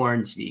 Malik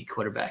Hornsby,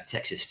 quarterback,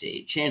 Texas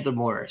State. Chandler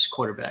Morris,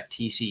 quarterback,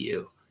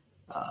 TCU.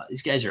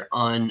 These guys are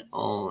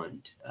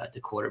unowned at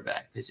the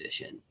quarterback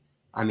position.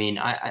 I mean,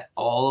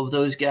 all of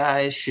those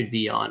guys should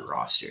be on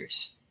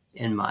rosters,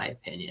 in my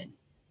opinion.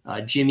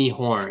 Jimmy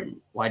Horn,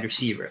 wide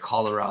receiver,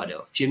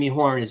 Colorado. Jimmy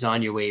Horn is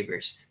on your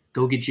waivers.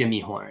 Go get Jimmy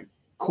Horn.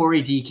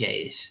 Corey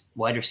DK's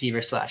wide receiver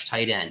 /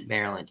 tight end,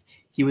 Maryland.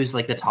 He was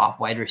like the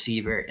top wide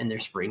receiver in their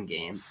spring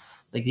game.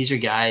 Like, these are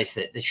guys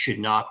that should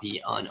not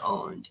be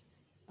unowned.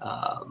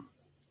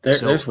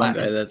 There's one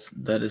guy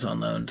that is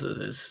unknown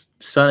that is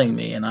stunning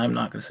me, and I'm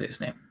not going to say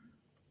his name.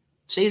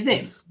 Say his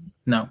name.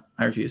 No,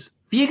 I refuse.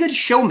 Be a good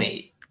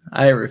showmate.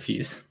 I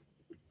refuse.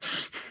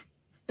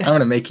 I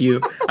want to make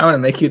you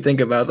think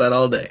about that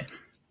all day.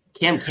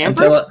 Cam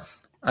Camper?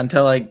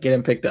 Until I get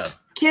him picked up.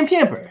 Cam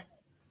Camper.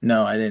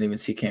 No, I didn't even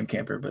see Cam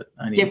Camper, but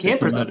I need Cam to pick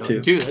Camper's him up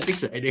too. That's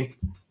exciting.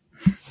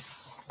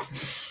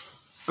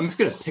 I'm just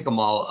gonna pick them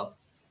all up.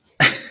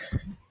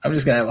 I'm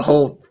just gonna have a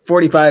whole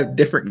 45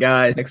 different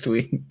guys next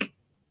week.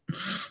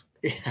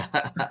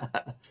 Yeah.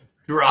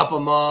 Drop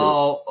them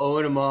all,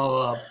 own them all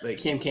up. But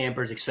Cam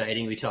Camper's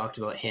exciting. We talked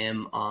about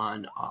him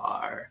on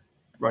our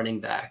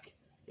running back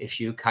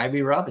issue.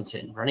 Kyrie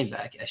Robinson, running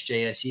back,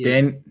 SJSU.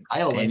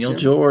 Daniel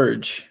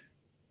George.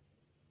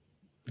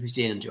 Who's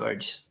Daniel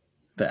George?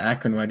 The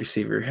Akron wide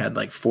receiver had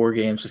like 4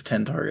 games with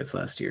 10 targets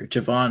last year.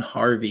 Javon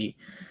Harvey.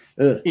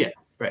 Ugh. Yeah,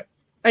 right.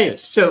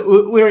 Anyways,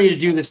 so we don't need to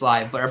do this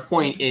live, but our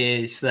point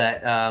is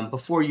that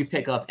before you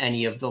pick up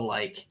any of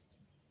the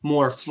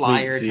more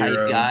flyer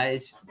type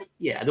guys,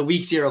 the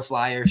week 0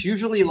 flyers,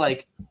 usually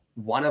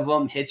one of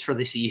them hits for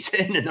the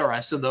season and the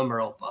rest of them are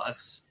all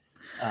busts.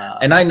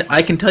 And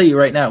I can tell you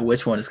right now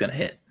which one is going to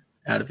hit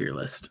out of your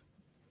list,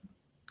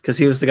 because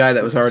he was the guy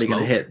that was already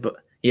going to hit. But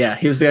yeah,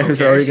 he was the guy who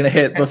was already going to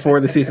hit before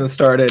the season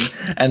started,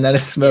 and that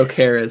is Smoke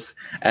Harris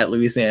at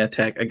Louisiana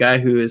Tech, a guy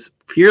who is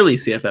purely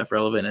CFF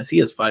relevant as he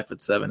is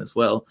 5'7" as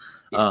well.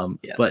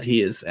 But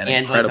he is an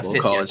incredible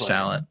college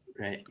talent,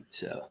 right?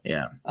 So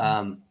yeah.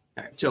 All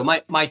right. So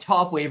my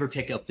top waiver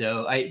pickup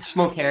though,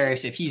 Smoke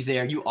Harris. If he's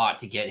there, you ought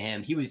to get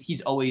him. He's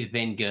always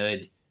been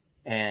good,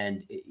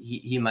 and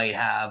he might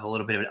have a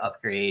little bit of an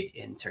upgrade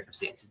in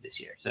circumstances this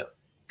year. So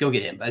go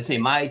get him. But I'd say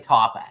my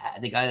top,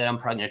 the guy that I'm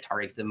probably going to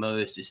target the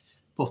most is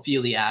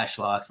Pofili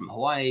Ashlock from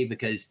Hawaii,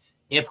 because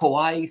if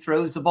Hawaii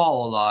throws the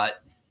ball a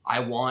lot, I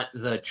want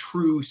the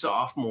true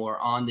sophomore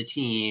on the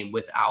team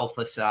with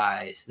alpha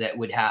size that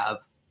would have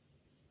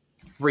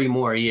 3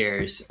 more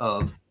years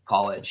of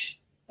college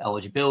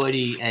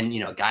eligibility. And,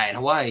 a guy in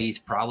Hawaii is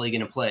probably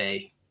going to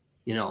play,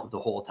 the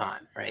whole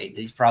time, right?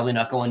 He's probably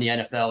not going to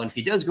the NFL. And if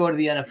he does go to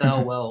the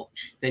NFL, well,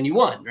 then you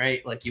won,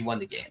 right? Like, you won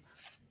the game.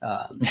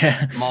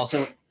 I'm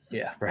also...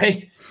 Yeah,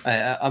 right.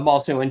 I'm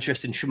also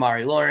interested in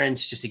Shamari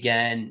Lawrence, just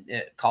again,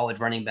 college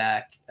running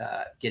back,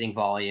 getting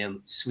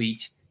volume,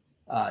 sweet.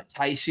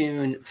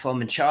 Tysoon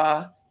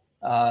Fomencha,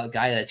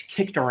 guy that's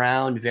kicked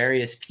around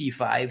various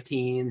P5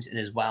 teams and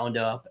is wound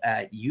up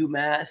at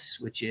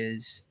UMass,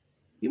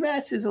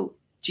 UMass is a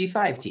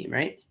G5 team,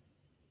 right?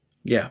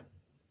 Yeah.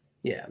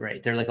 Yeah,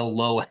 right. They're like a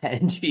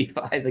low-end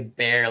G5, like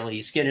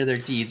barely skin of their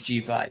teeth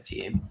G5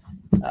 team.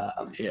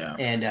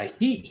 And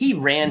he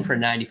ran for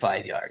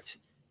 95 yards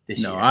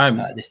this No, year.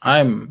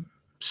 I'm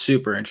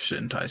super interested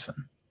in Tyson.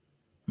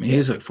 I mean,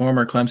 he's a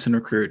former Clemson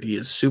recruit. He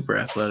is super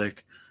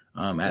athletic.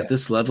 At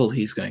this level,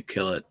 he's going to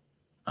kill it.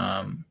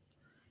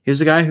 He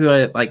was a guy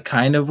who I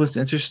kind of was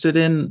interested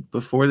in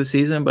before the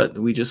season, but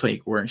we just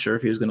weren't sure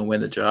if he was going to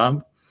win the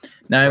job.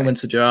 Now he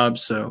wins the job,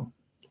 so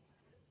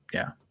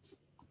yeah,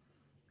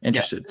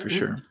 interested for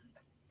sure.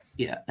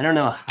 Yeah, I don't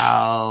know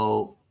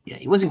how. Yeah,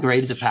 he wasn't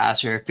great as a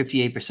passer.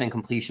 58%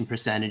 completion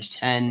percentage,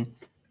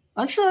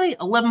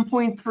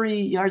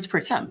 11.3 yards per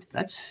attempt.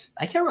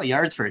 I care about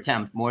yards per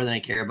attempt more than I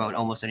care about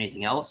almost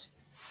anything else.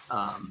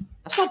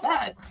 That's not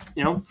bad,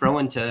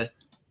 throwing to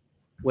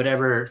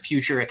whatever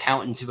future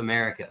accountants of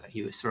America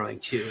he was throwing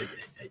to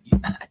at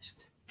UMass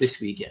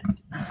this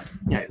weekend.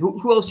 Yeah,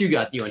 who else you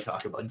got that you want to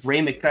talk about? Dre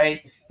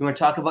McCray? You want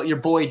to talk about your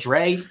boy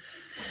Dre?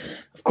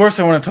 Of course,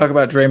 I want to talk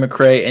about Dre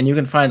McCray, and you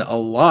can find a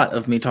lot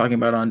of me talking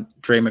about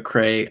Dre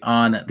McCray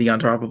on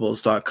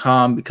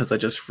theundroppables.com because I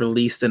just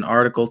released an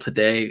article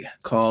today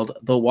called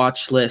The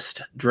Watch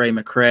List Dre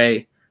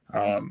McCray.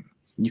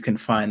 You can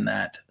find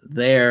that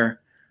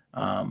there.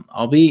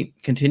 I'll be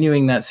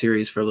continuing that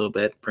series for a little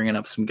bit, bringing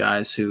up some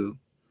guys who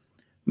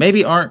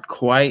maybe aren't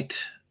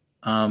quite.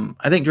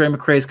 I think Dre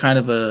McCray is kind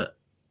of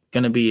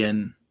going to be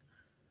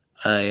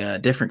a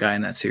different guy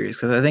in that series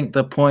because I think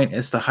the point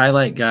is to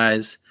highlight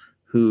guys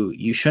who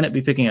you shouldn't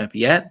be picking up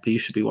yet, but you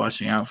should be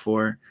watching out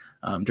for.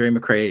 Dre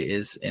McCray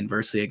is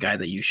inversely a guy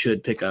that you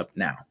should pick up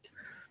now.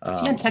 Is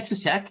he on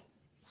Texas Tech?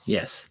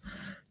 Yes.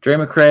 Dre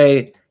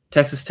McCray,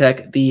 Texas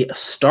Tech, the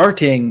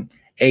starting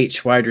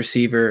H wide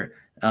receiver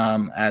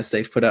as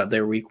they've put out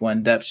their week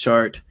 1 depth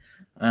chart.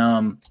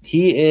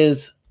 He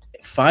is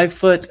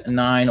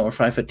 5'9" or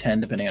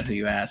 5'10", depending on who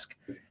you ask,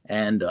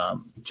 and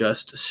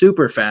just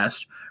super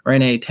fast.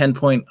 Ran a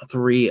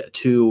 10.3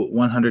 to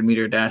 100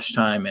 meter dash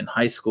time in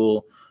high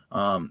school.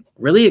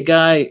 Really a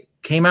guy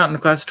came out in the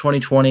class of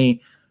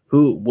 2020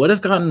 who would have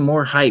gotten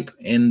more hype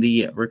in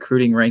the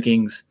recruiting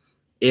rankings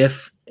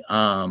if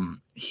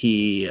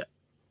he,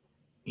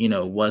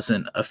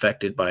 wasn't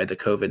affected by the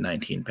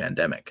COVID-19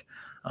 pandemic.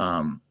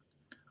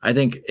 I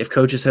think if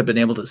coaches had been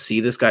able to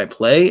see this guy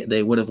play,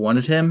 they would have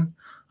wanted him.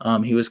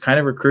 He was kind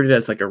of recruited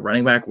as a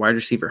running back wide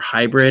receiver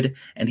hybrid,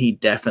 and he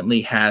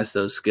definitely has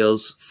those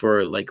skills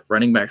for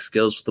running back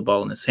skills with the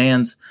ball in his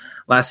hands.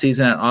 Last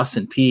season at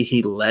Austin Peay,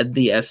 he led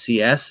the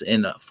FCS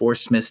in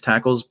forced missed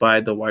tackles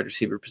by the wide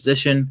receiver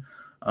position.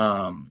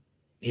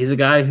 He's a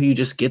guy who you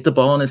just get the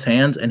ball in his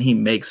hands and he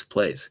makes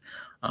plays.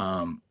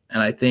 And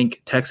I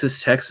think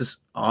Texas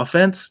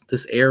offense,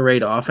 this air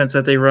raid offense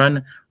that they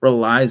run,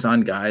 relies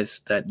on guys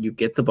that you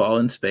get the ball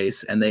in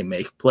space and they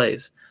make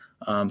plays.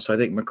 So I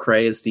think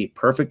McCray is the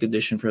perfect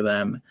addition for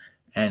them,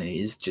 and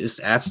he's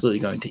just absolutely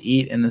going to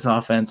eat in this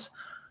offense.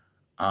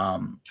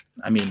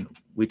 When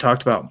we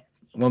talked about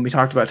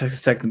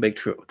Texas Tech in the Big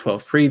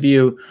 12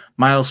 preview,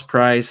 Miles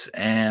Price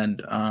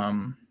and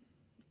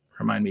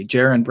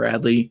Jaron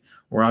Bradley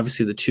were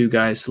obviously the two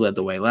guys who led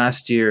the way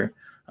last year.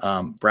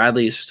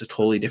 Bradley is just a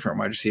totally different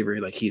wide receiver.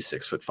 He's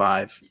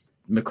 6'5".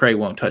 McCray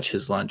won't touch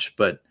his lunch,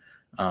 but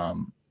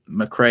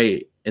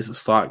McCray is a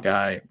slot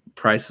guy.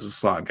 Price is a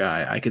slot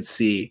guy. I could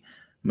see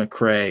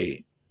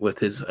McCray with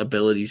his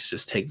ability to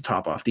just take the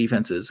top off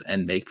defenses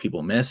and make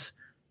people miss,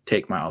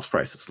 take Miles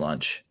Price's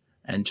lunch,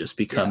 and just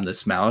become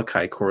this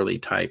Malachi Corley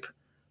type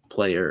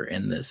player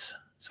in this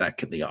Zach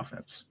Kidley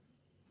offense.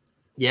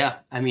 Yeah,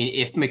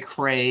 if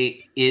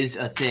McCray is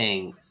a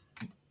thing,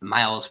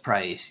 Miles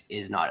Price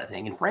is not a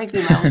thing. And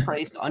frankly, Miles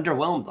Price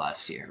underwhelmed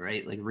last year,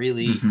 right?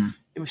 Really,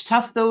 It was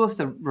tough, though, with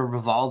the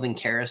revolving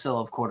carousel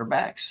of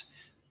quarterbacks.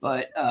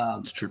 But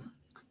it's true.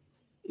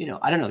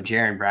 I don't know.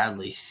 Jaron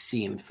Bradley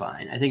seemed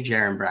fine. I think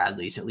Jaron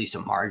Bradley's at least a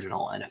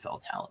marginal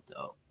NFL talent,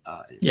 though.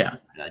 A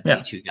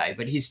day 2 guy,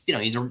 but he's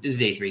he's a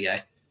day 3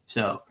 guy.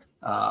 So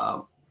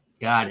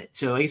got it.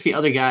 So I guess the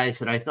other guys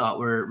that I thought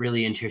were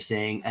really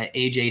interesting,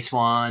 AJ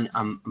Swan.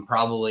 I'm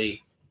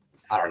probably,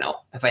 I don't know,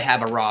 if I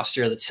have a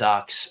roster that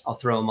sucks, I'll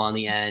throw him on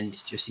the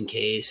end just in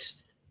case.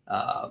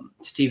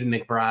 Stephen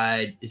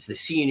McBride is the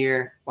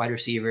senior wide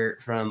receiver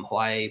from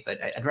Hawaii, but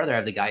I'd rather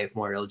have the guy with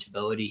more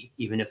eligibility,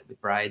 even if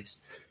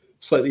McBride's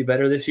slightly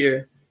better this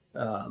year.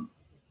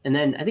 And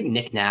then I think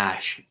Nick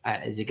Nash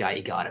is a guy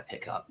you got to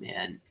pick up,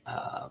 man.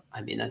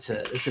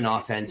 It's an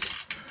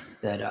offense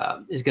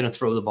that is going to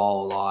throw the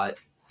ball a lot.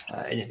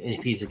 And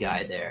if he's a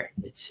guy there,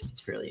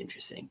 it's really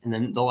interesting. And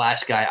then the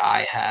last guy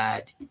I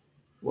had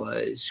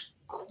was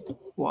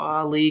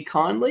Quali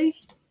Conley.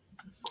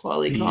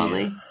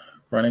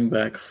 Running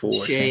back for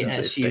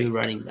JSU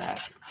running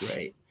back,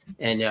 right?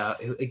 And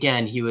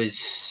again, he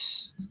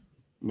was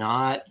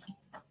not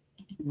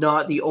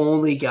the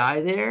only guy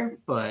there,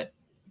 but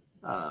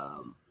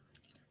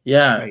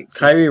right,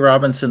 Kyrie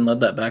Robinson led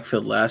that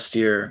backfield last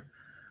year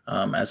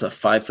as a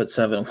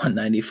 5'7",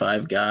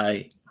 195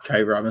 guy.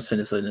 Kyrie Robinson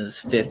is in his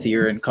 5th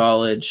year in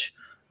college.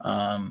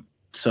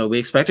 So we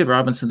expected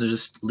Robinson to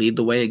just lead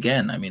the way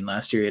again.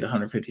 Last year he had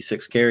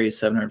 156 carries,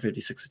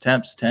 756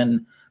 attempts,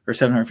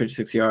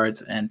 756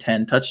 yards, and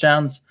 10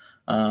 touchdowns.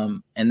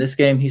 In this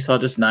game, he saw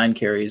just 9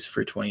 carries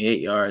for 28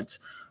 yards.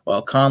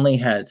 while Conley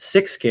had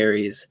 6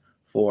 carries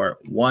for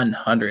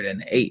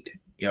 108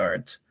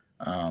 yards.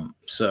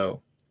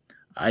 So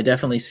I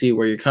definitely see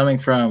where you're coming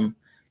from.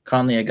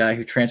 Conley, a guy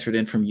who transferred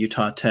in from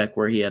Utah Tech,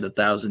 where he had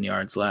 1,000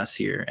 yards last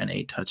year and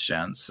 8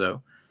 touchdowns.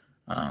 So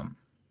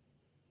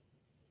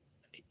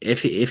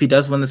if he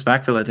does win this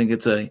backfield, I think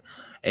it's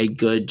a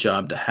good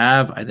job to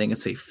have. I think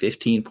it's a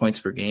 15 points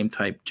per game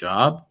type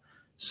job.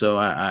 So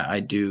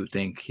I do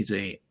think he's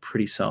a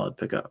pretty solid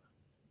pickup.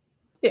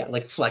 Yeah,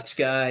 like flex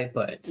guy,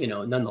 but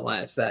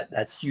nonetheless,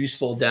 that's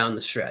useful down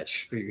the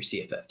stretch for your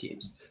CFF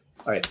teams.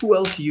 All right, who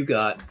else you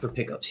got for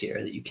pickups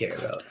here that you care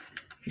about?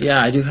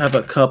 Yeah, I do have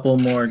a couple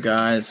more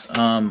guys.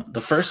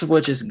 The first of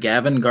which is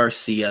Gavin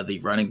Garcia, the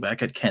running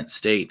back at Kent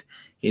State.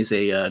 He's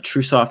a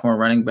true sophomore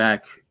running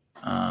back.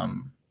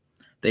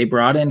 They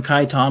brought in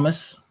Kai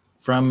Thomas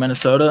from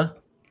Minnesota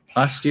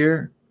last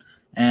year,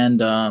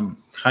 and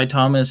Kai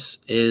Thomas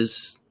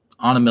is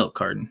on a milk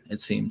carton, it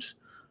seems.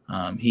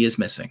 He is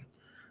missing.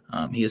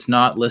 He is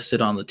not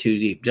listed on the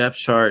 2-deep depth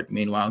chart.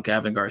 Meanwhile,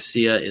 Gavin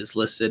Garcia is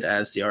listed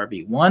as the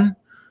RB1.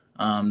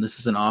 This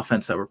is an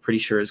offense that we're pretty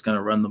sure is going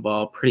to run the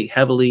ball pretty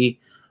heavily.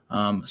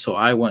 So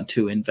I want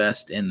to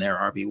invest in their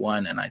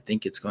RB1, and I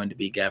think it's going to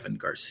be Gavin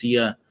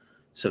Garcia.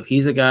 So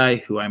he's a guy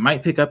who I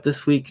might pick up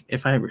this week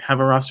if I have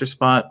a roster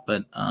spot,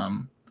 but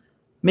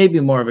maybe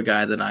more of a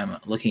guy that I'm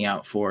looking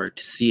out for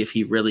to see if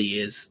he really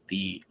is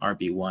the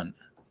RB1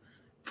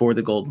 for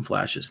the Golden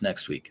Flashes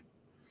next week.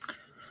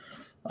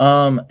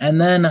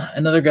 And then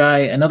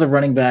another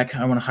running back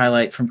I want to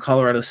highlight from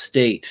Colorado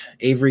State,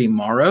 Avery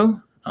Morrow.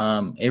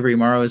 Avery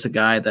Morrow is a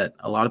guy that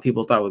a lot of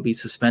people thought would be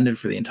suspended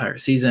for the entire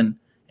season.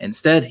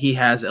 Instead, he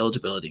has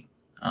eligibility.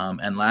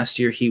 And last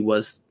year he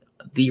was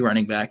the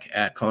running back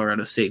at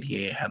Colorado State.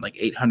 He had like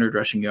 800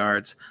 rushing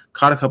yards,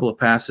 caught a couple of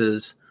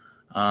passes.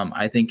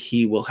 I think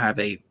he will have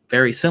a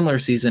very similar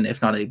season,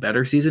 if not a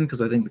better season,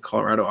 because I think the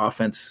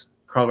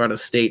Colorado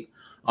State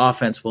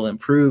offense will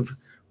improve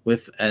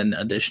with an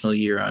additional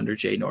year under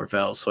Jay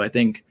Norvell. So I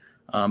think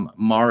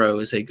Morrow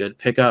is a good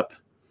pickup.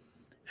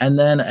 And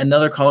then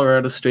another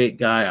Colorado State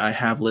guy I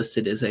have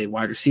listed is a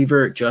wide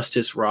receiver,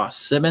 Justice Ross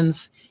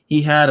Simmons.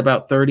 He had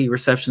about 30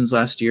 receptions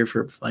last year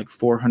for like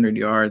 400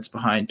 yards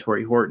behind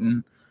Torrey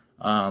Horton.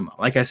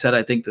 Like I said,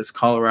 I think this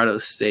Colorado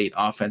State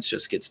offense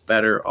just gets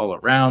better all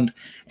around,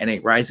 and a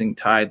rising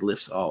tide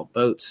lifts all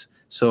boats.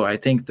 So I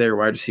think their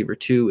wide receiver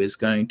 2 is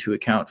going to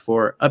account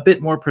for a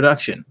bit more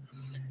production.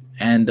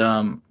 And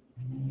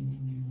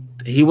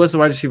he was the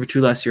wide receiver 2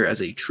 last year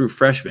as a true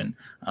freshman,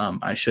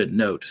 I should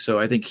note. So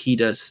I think he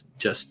does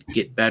just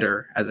get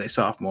better as a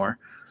sophomore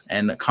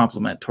and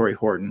complement Torrey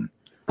Horton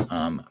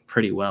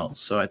pretty well.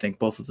 So I think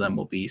both of them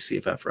will be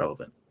CFF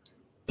relevant.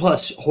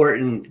 Plus,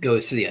 Horton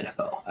goes to the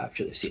NFL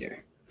after this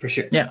year, for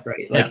sure. Yeah.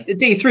 Right. Like a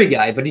day 3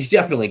 guy, but he's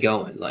definitely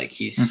going. Like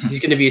he's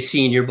going to be a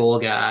Senior Bowl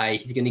guy.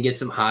 He's going to get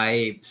some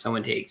hype.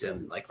 Someone takes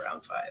him like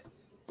round 5.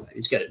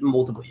 He's got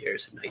multiple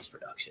years of nice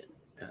production.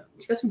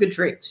 He's got some good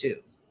traits too.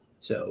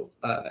 So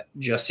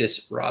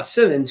Justice Ross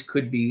Simmons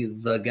could be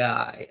the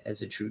guy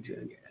as a true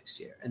junior next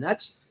year. And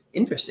that's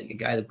interesting. A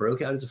guy that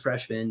broke out as a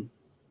freshman,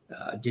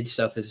 did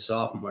stuff as a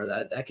sophomore.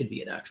 That could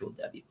be an actual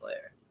Devy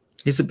player.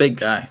 He's a big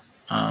guy,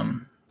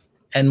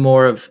 and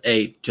more of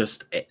a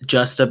just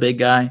a big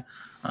guy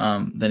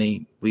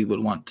than we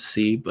would want to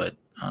see, but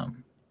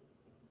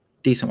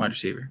decent wide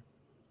receiver.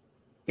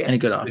 Yeah, and a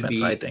good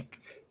offense, I think.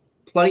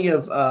 Plenty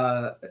of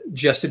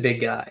just a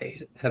big guy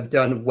have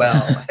done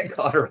well at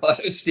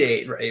Colorado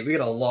State, right? We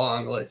got a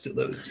long list of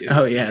those two.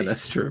 Oh, yeah,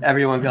 that's true.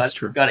 Everyone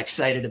got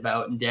excited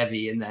about in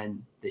Devy, and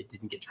then they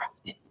didn't get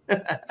drafted.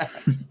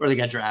 Or they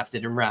got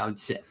drafted in round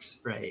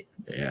 6, right?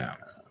 Yeah,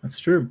 that's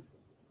true.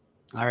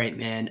 All right,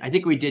 man. I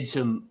think we did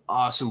some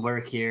awesome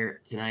work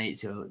here tonight,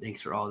 so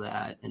thanks for all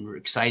that. And we're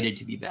excited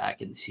to be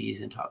back in the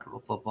season talking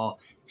about football.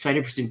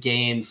 Excited for some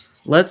games.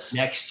 Let's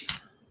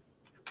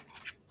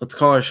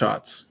call our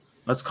shots.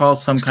 Let's call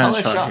some kind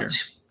of shot here.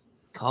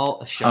 Call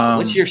a shot.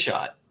 What's your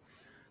shot?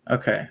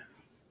 Okay.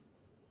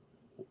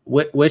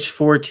 Which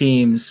 4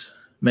 teams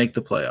make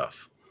the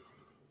playoff?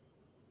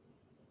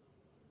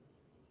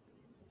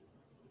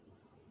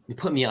 You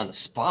put me on the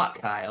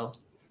spot, Kyle.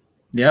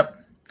 Yep.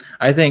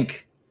 I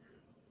think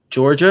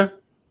Georgia,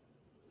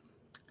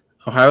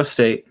 Ohio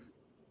State,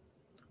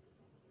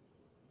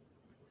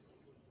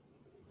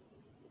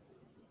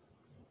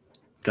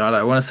 God,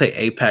 I want to say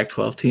a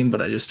Pac-12 team, but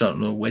I just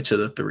don't know which of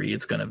the 3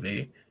 it's going to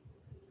be.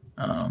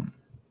 I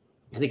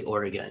think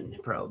Oregon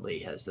probably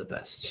has the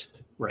best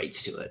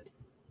rights to it.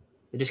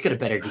 They just got a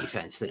better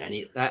defense than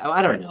any.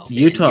 I don't know.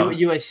 Utah,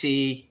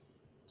 USC.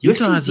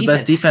 Utah has the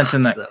best defense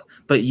in that, though.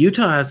 But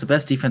Utah has the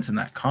best defense in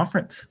that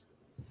conference.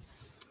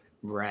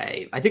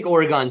 Right. I think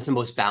Oregon's the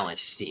most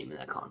balanced team in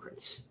that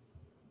conference.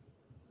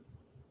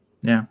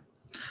 Yeah.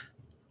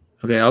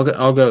 Okay,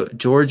 I'll go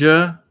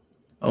Georgia,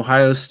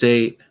 Ohio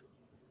State,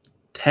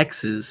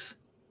 Texas,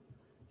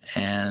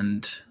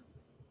 and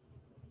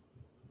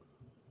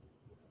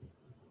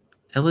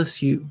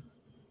LSU.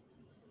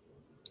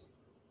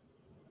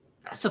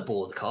 That's a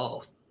bold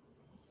call.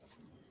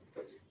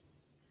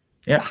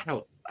 Yeah.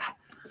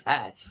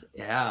 Stats.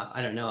 Yeah,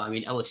 I don't know. I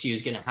mean, LSU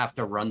is going to have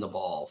to run the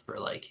ball for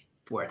like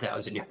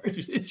 4,000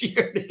 yards this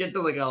year to get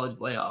to the college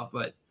playoff,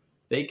 but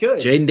they could.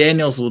 Jaden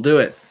Daniels will do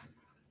it.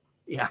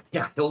 Yeah,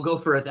 he'll go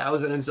for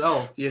 1,000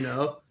 himself. I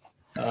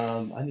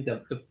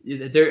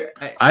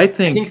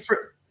think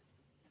for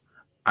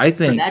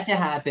that to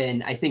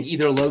happen, I think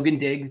either Logan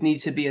Diggs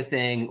needs to be a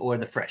thing or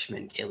the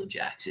freshman Caleb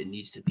Jackson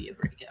needs to be a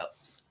breakout.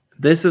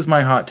 This is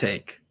my hot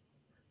take.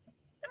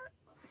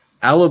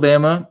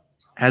 Alabama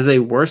has a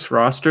worse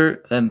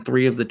roster than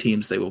 3 of the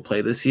teams they will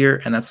play this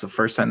year, and that's the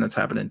first time that's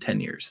happened in 10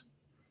 years.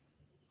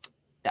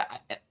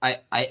 I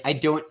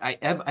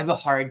have a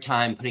hard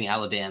time putting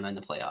Alabama in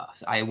the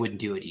playoffs. I wouldn't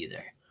do it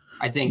either.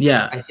 I think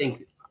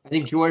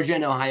Georgia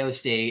and Ohio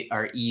State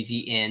are easy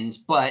ins,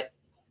 but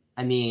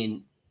I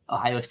mean,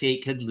 Ohio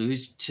State could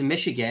lose to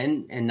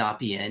Michigan and not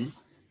be in,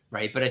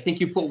 right? But I think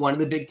you put one of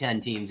the Big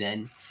Ten teams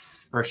in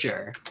for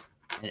sure.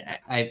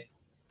 And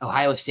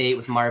Ohio State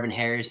with Marvin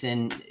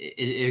Harrison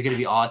are going to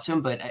be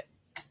awesome, but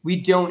we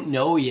don't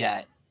know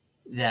yet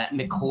that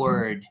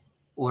McCord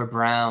or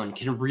Brown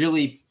can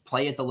really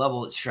play at the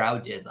level that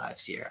Stroud did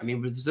last year. I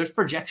mean, there's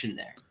projection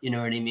there. You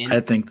know what I mean? I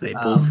think they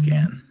both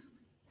can.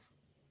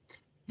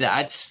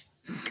 That's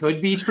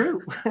could be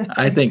true.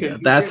 I think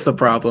that's the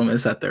problem,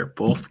 is that they're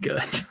both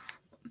good.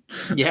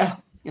 Yeah,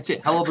 it's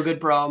a hell of a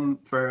good problem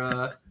for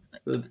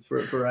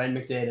Ryan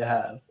McDay to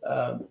have.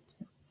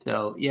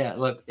 So yeah,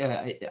 look,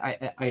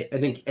 I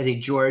think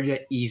Georgia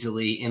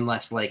easily,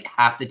 unless like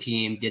half the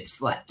team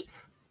gets like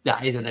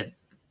dies in a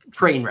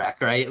train wreck,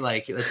 right?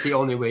 Like that's the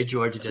only way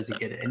Georgia doesn't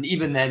get it, and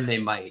even then they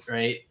might,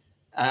 right?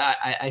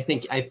 I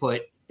think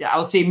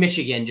I'll say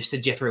Michigan just to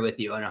differ with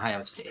you on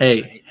Ohio State.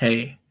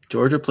 Hey,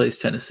 Georgia plays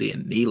Tennessee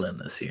in Neyland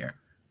this year.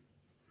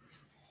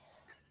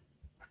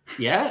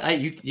 Yeah,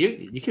 you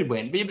could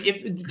win.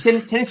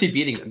 If Tennessee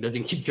beating them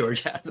doesn't keep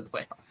Georgia out of the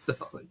playoffs. So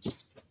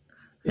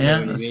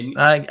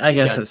I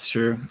guess that's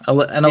true.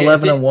 An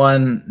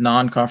 11-1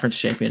 non-conference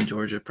champion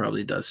Georgia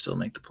probably does still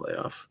make the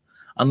playoff,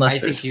 unless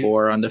there's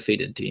 4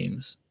 undefeated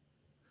teams.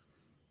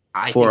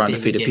 4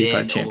 undefeated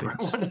P5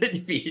 champions. One of the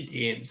defeated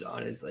teams,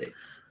 honestly,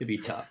 it'd be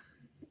tough.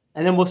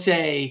 And then we'll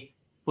say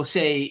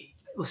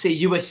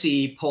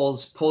USC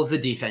pulls the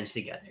defense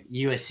together.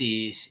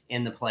 USC's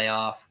in the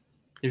playoff.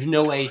 There's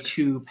no way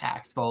 2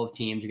 Pac-12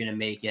 teams are going to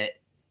make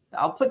it.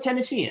 I'll put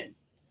Tennessee in.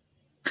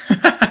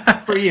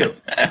 For you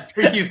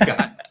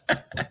guys.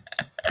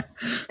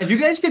 If you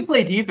guys can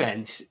play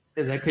defense,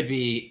 that could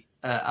be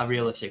a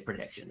realistic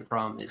prediction. The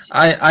problem is,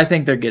 I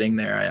think they're getting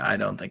there. I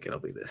don't think it'll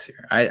be this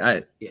year.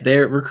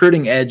 They're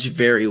recruiting edge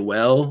very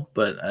well,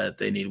 but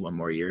they need one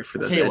more year for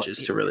those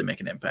edges to really make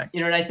an impact.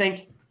 You know what I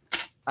think?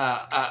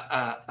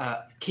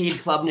 Cade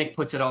Klubnik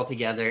puts it all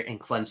together, and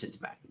Clemson's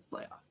back in the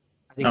playoff.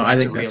 I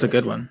think that's a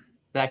good one.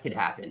 That could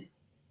happen.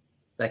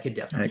 That could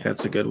definitely. I think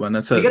that's a good one.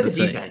 The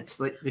defense.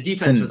 The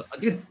defense was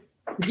good.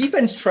 The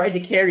defense tried to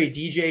carry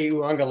DJ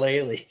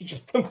Uiagalelei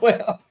to the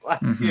playoff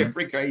last year,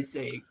 for Christ's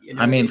sake. You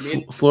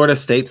know Florida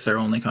State's their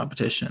only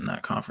competition in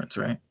that conference,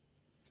 right?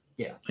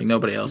 Yeah. Like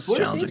nobody else is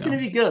challenging them. It's going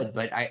to be good,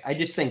 but I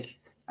just think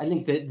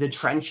the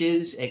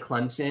trenches at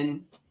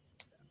Clemson,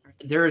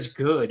 they're as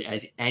good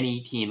as any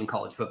team in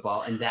college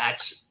football, and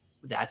that's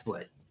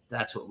what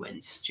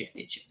wins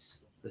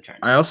championships. The trend.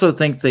 I also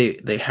think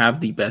they have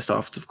the best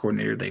offensive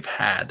coordinator they've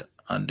had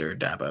under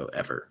Dabo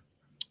ever.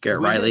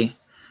 Garrett Riley,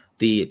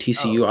 the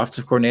TCU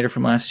offensive coordinator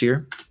from last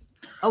year.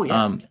 Oh,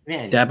 yeah.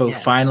 Dabo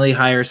finally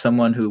hires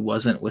someone who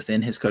wasn't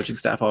within his coaching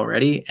staff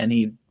already, and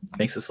he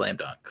makes a slam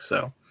dunk.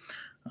 So,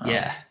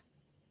 yeah.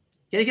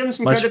 Give him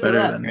some much credit better for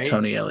that, than right?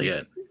 Tony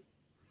Elliott.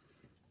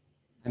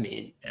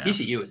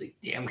 TCU was a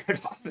damn good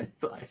offense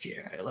last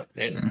year.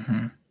 They're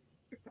the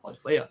college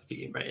playoff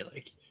team, right?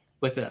 Like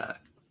with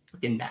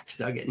fucking Max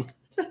Duggan.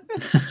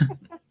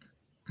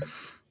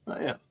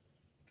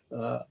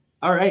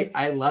 All right,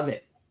 I love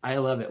it.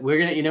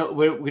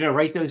 We're gonna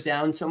write those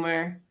down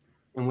somewhere,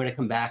 and we're gonna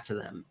come back to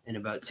them in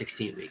about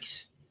 16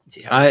 weeks.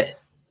 See how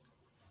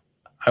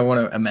I want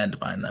to amend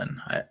mine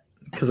then,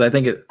 because I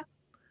think it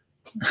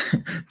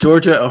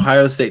Georgia,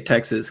 Ohio State,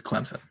 Texas,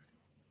 Clemson.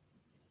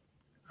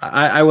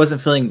 I was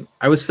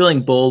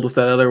feeling bold with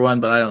that other one,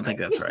 but I don't think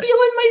that's right.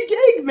 Stealing my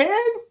gig, man.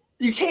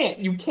 You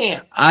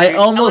can't. I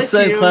almost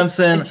said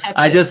Clemson.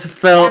 I just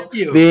felt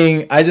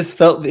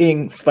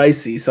being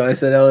spicy, so I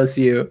said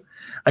LSU.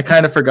 I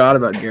kind of forgot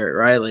about Garrett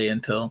Riley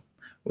until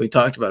we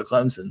talked about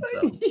Clemson.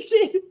 So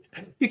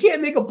you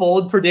can't make a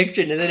bold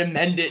prediction and then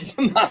amend it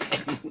to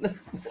mine.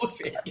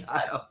 Bullshit,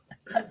 Kyle.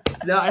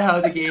 Not how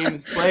the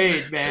game's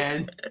played,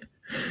 man.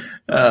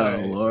 Oh,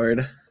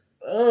 Lord.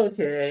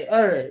 Okay.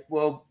 All right.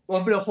 Well,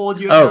 I'm going to hold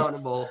you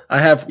accountable. I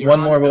have one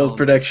more bold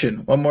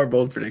prediction.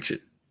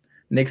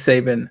 Nick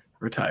Saban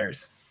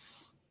retires.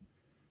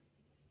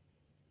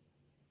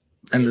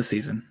 End the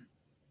season.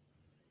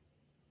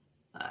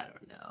 I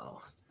don't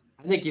know.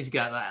 I think he's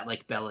got that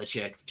like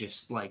Belichick,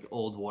 just like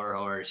old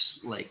warhorse,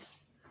 like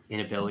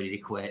inability to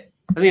quit.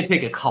 I think it'd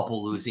take a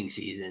couple losing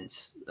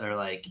seasons or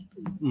like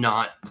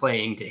not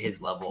playing to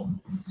his level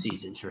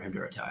seasons for him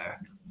to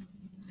retire.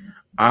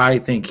 I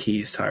think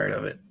he's tired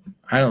of it.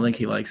 I don't think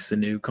he likes the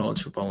new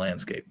college football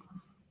landscape.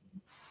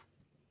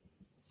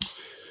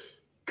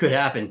 Could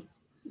happen.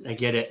 I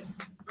get it.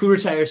 Who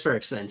retires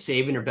first then,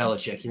 Saban or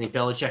Belichick? You think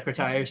Belichick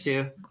retires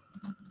too?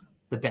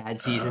 The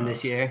bad season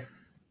this year?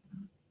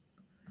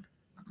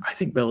 I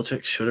think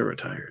Belichick should have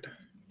retired,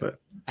 but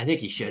I think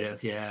he should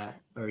have, yeah.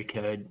 Or he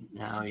could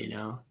now,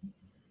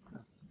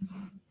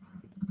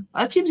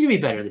 That team's going to be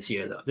better this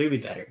year, though. They're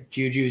going to be better.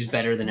 Juju's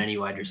better than any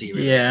wide receiver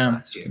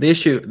last year. The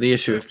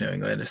issue with New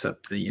England is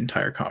that the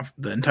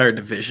entire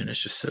division is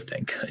just so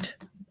dang good.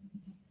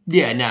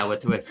 Yeah, now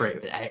with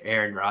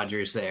Aaron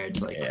Rodgers there,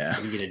 it's like, yeah. What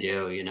are you going to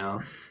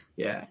do,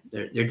 Yeah,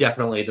 they're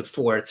definitely the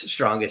fourth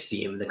strongest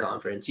team in the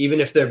conference, even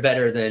if they're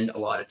better than a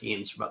lot of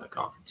teams from other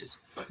conferences.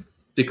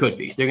 They could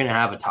be. They're going to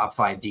have a top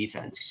 5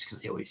 defense just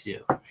because they always do,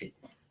 right?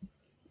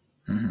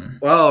 Mm-hmm.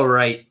 All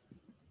right.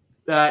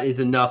 That is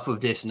enough of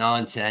this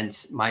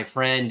nonsense. My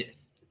friend,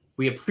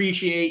 we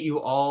appreciate you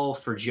all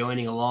for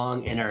joining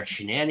along in our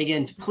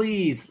shenanigans.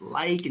 Please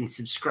like and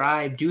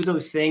subscribe. Do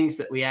those things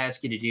that we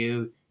ask you to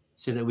do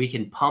so that we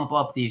can pump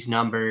up these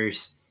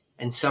numbers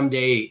and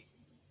someday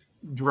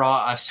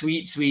draw a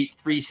sweet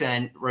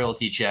 3-cent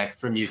royalty check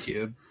from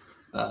YouTube.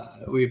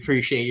 We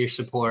appreciate your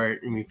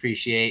support, and we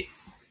appreciate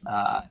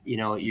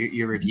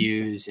your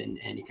reviews and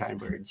your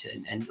kind words,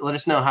 and let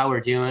us know how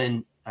we're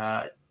doing.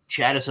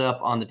 Chat us up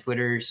on the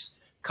Twitters.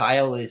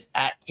 Kyle is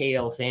at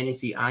KL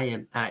Fantasy. I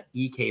am at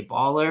EK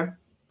Baller.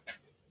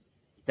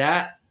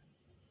 We'll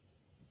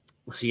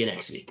see you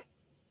next week.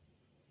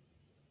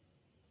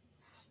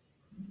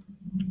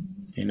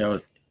 You know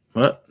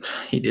what?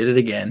 He did it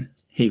again.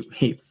 He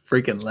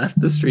freaking left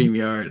the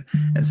StreamYard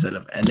instead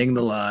of ending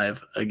the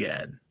live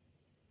again.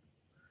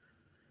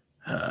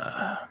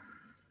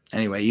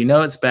 Anyway,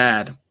 it's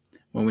bad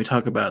when we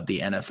talk about the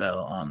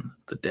NFL on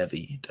the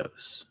Devy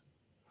dose.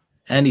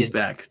 And he's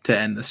back to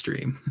end the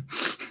stream.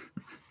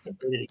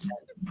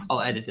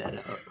 I'll edit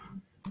that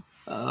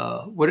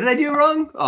out. What did I do wrong?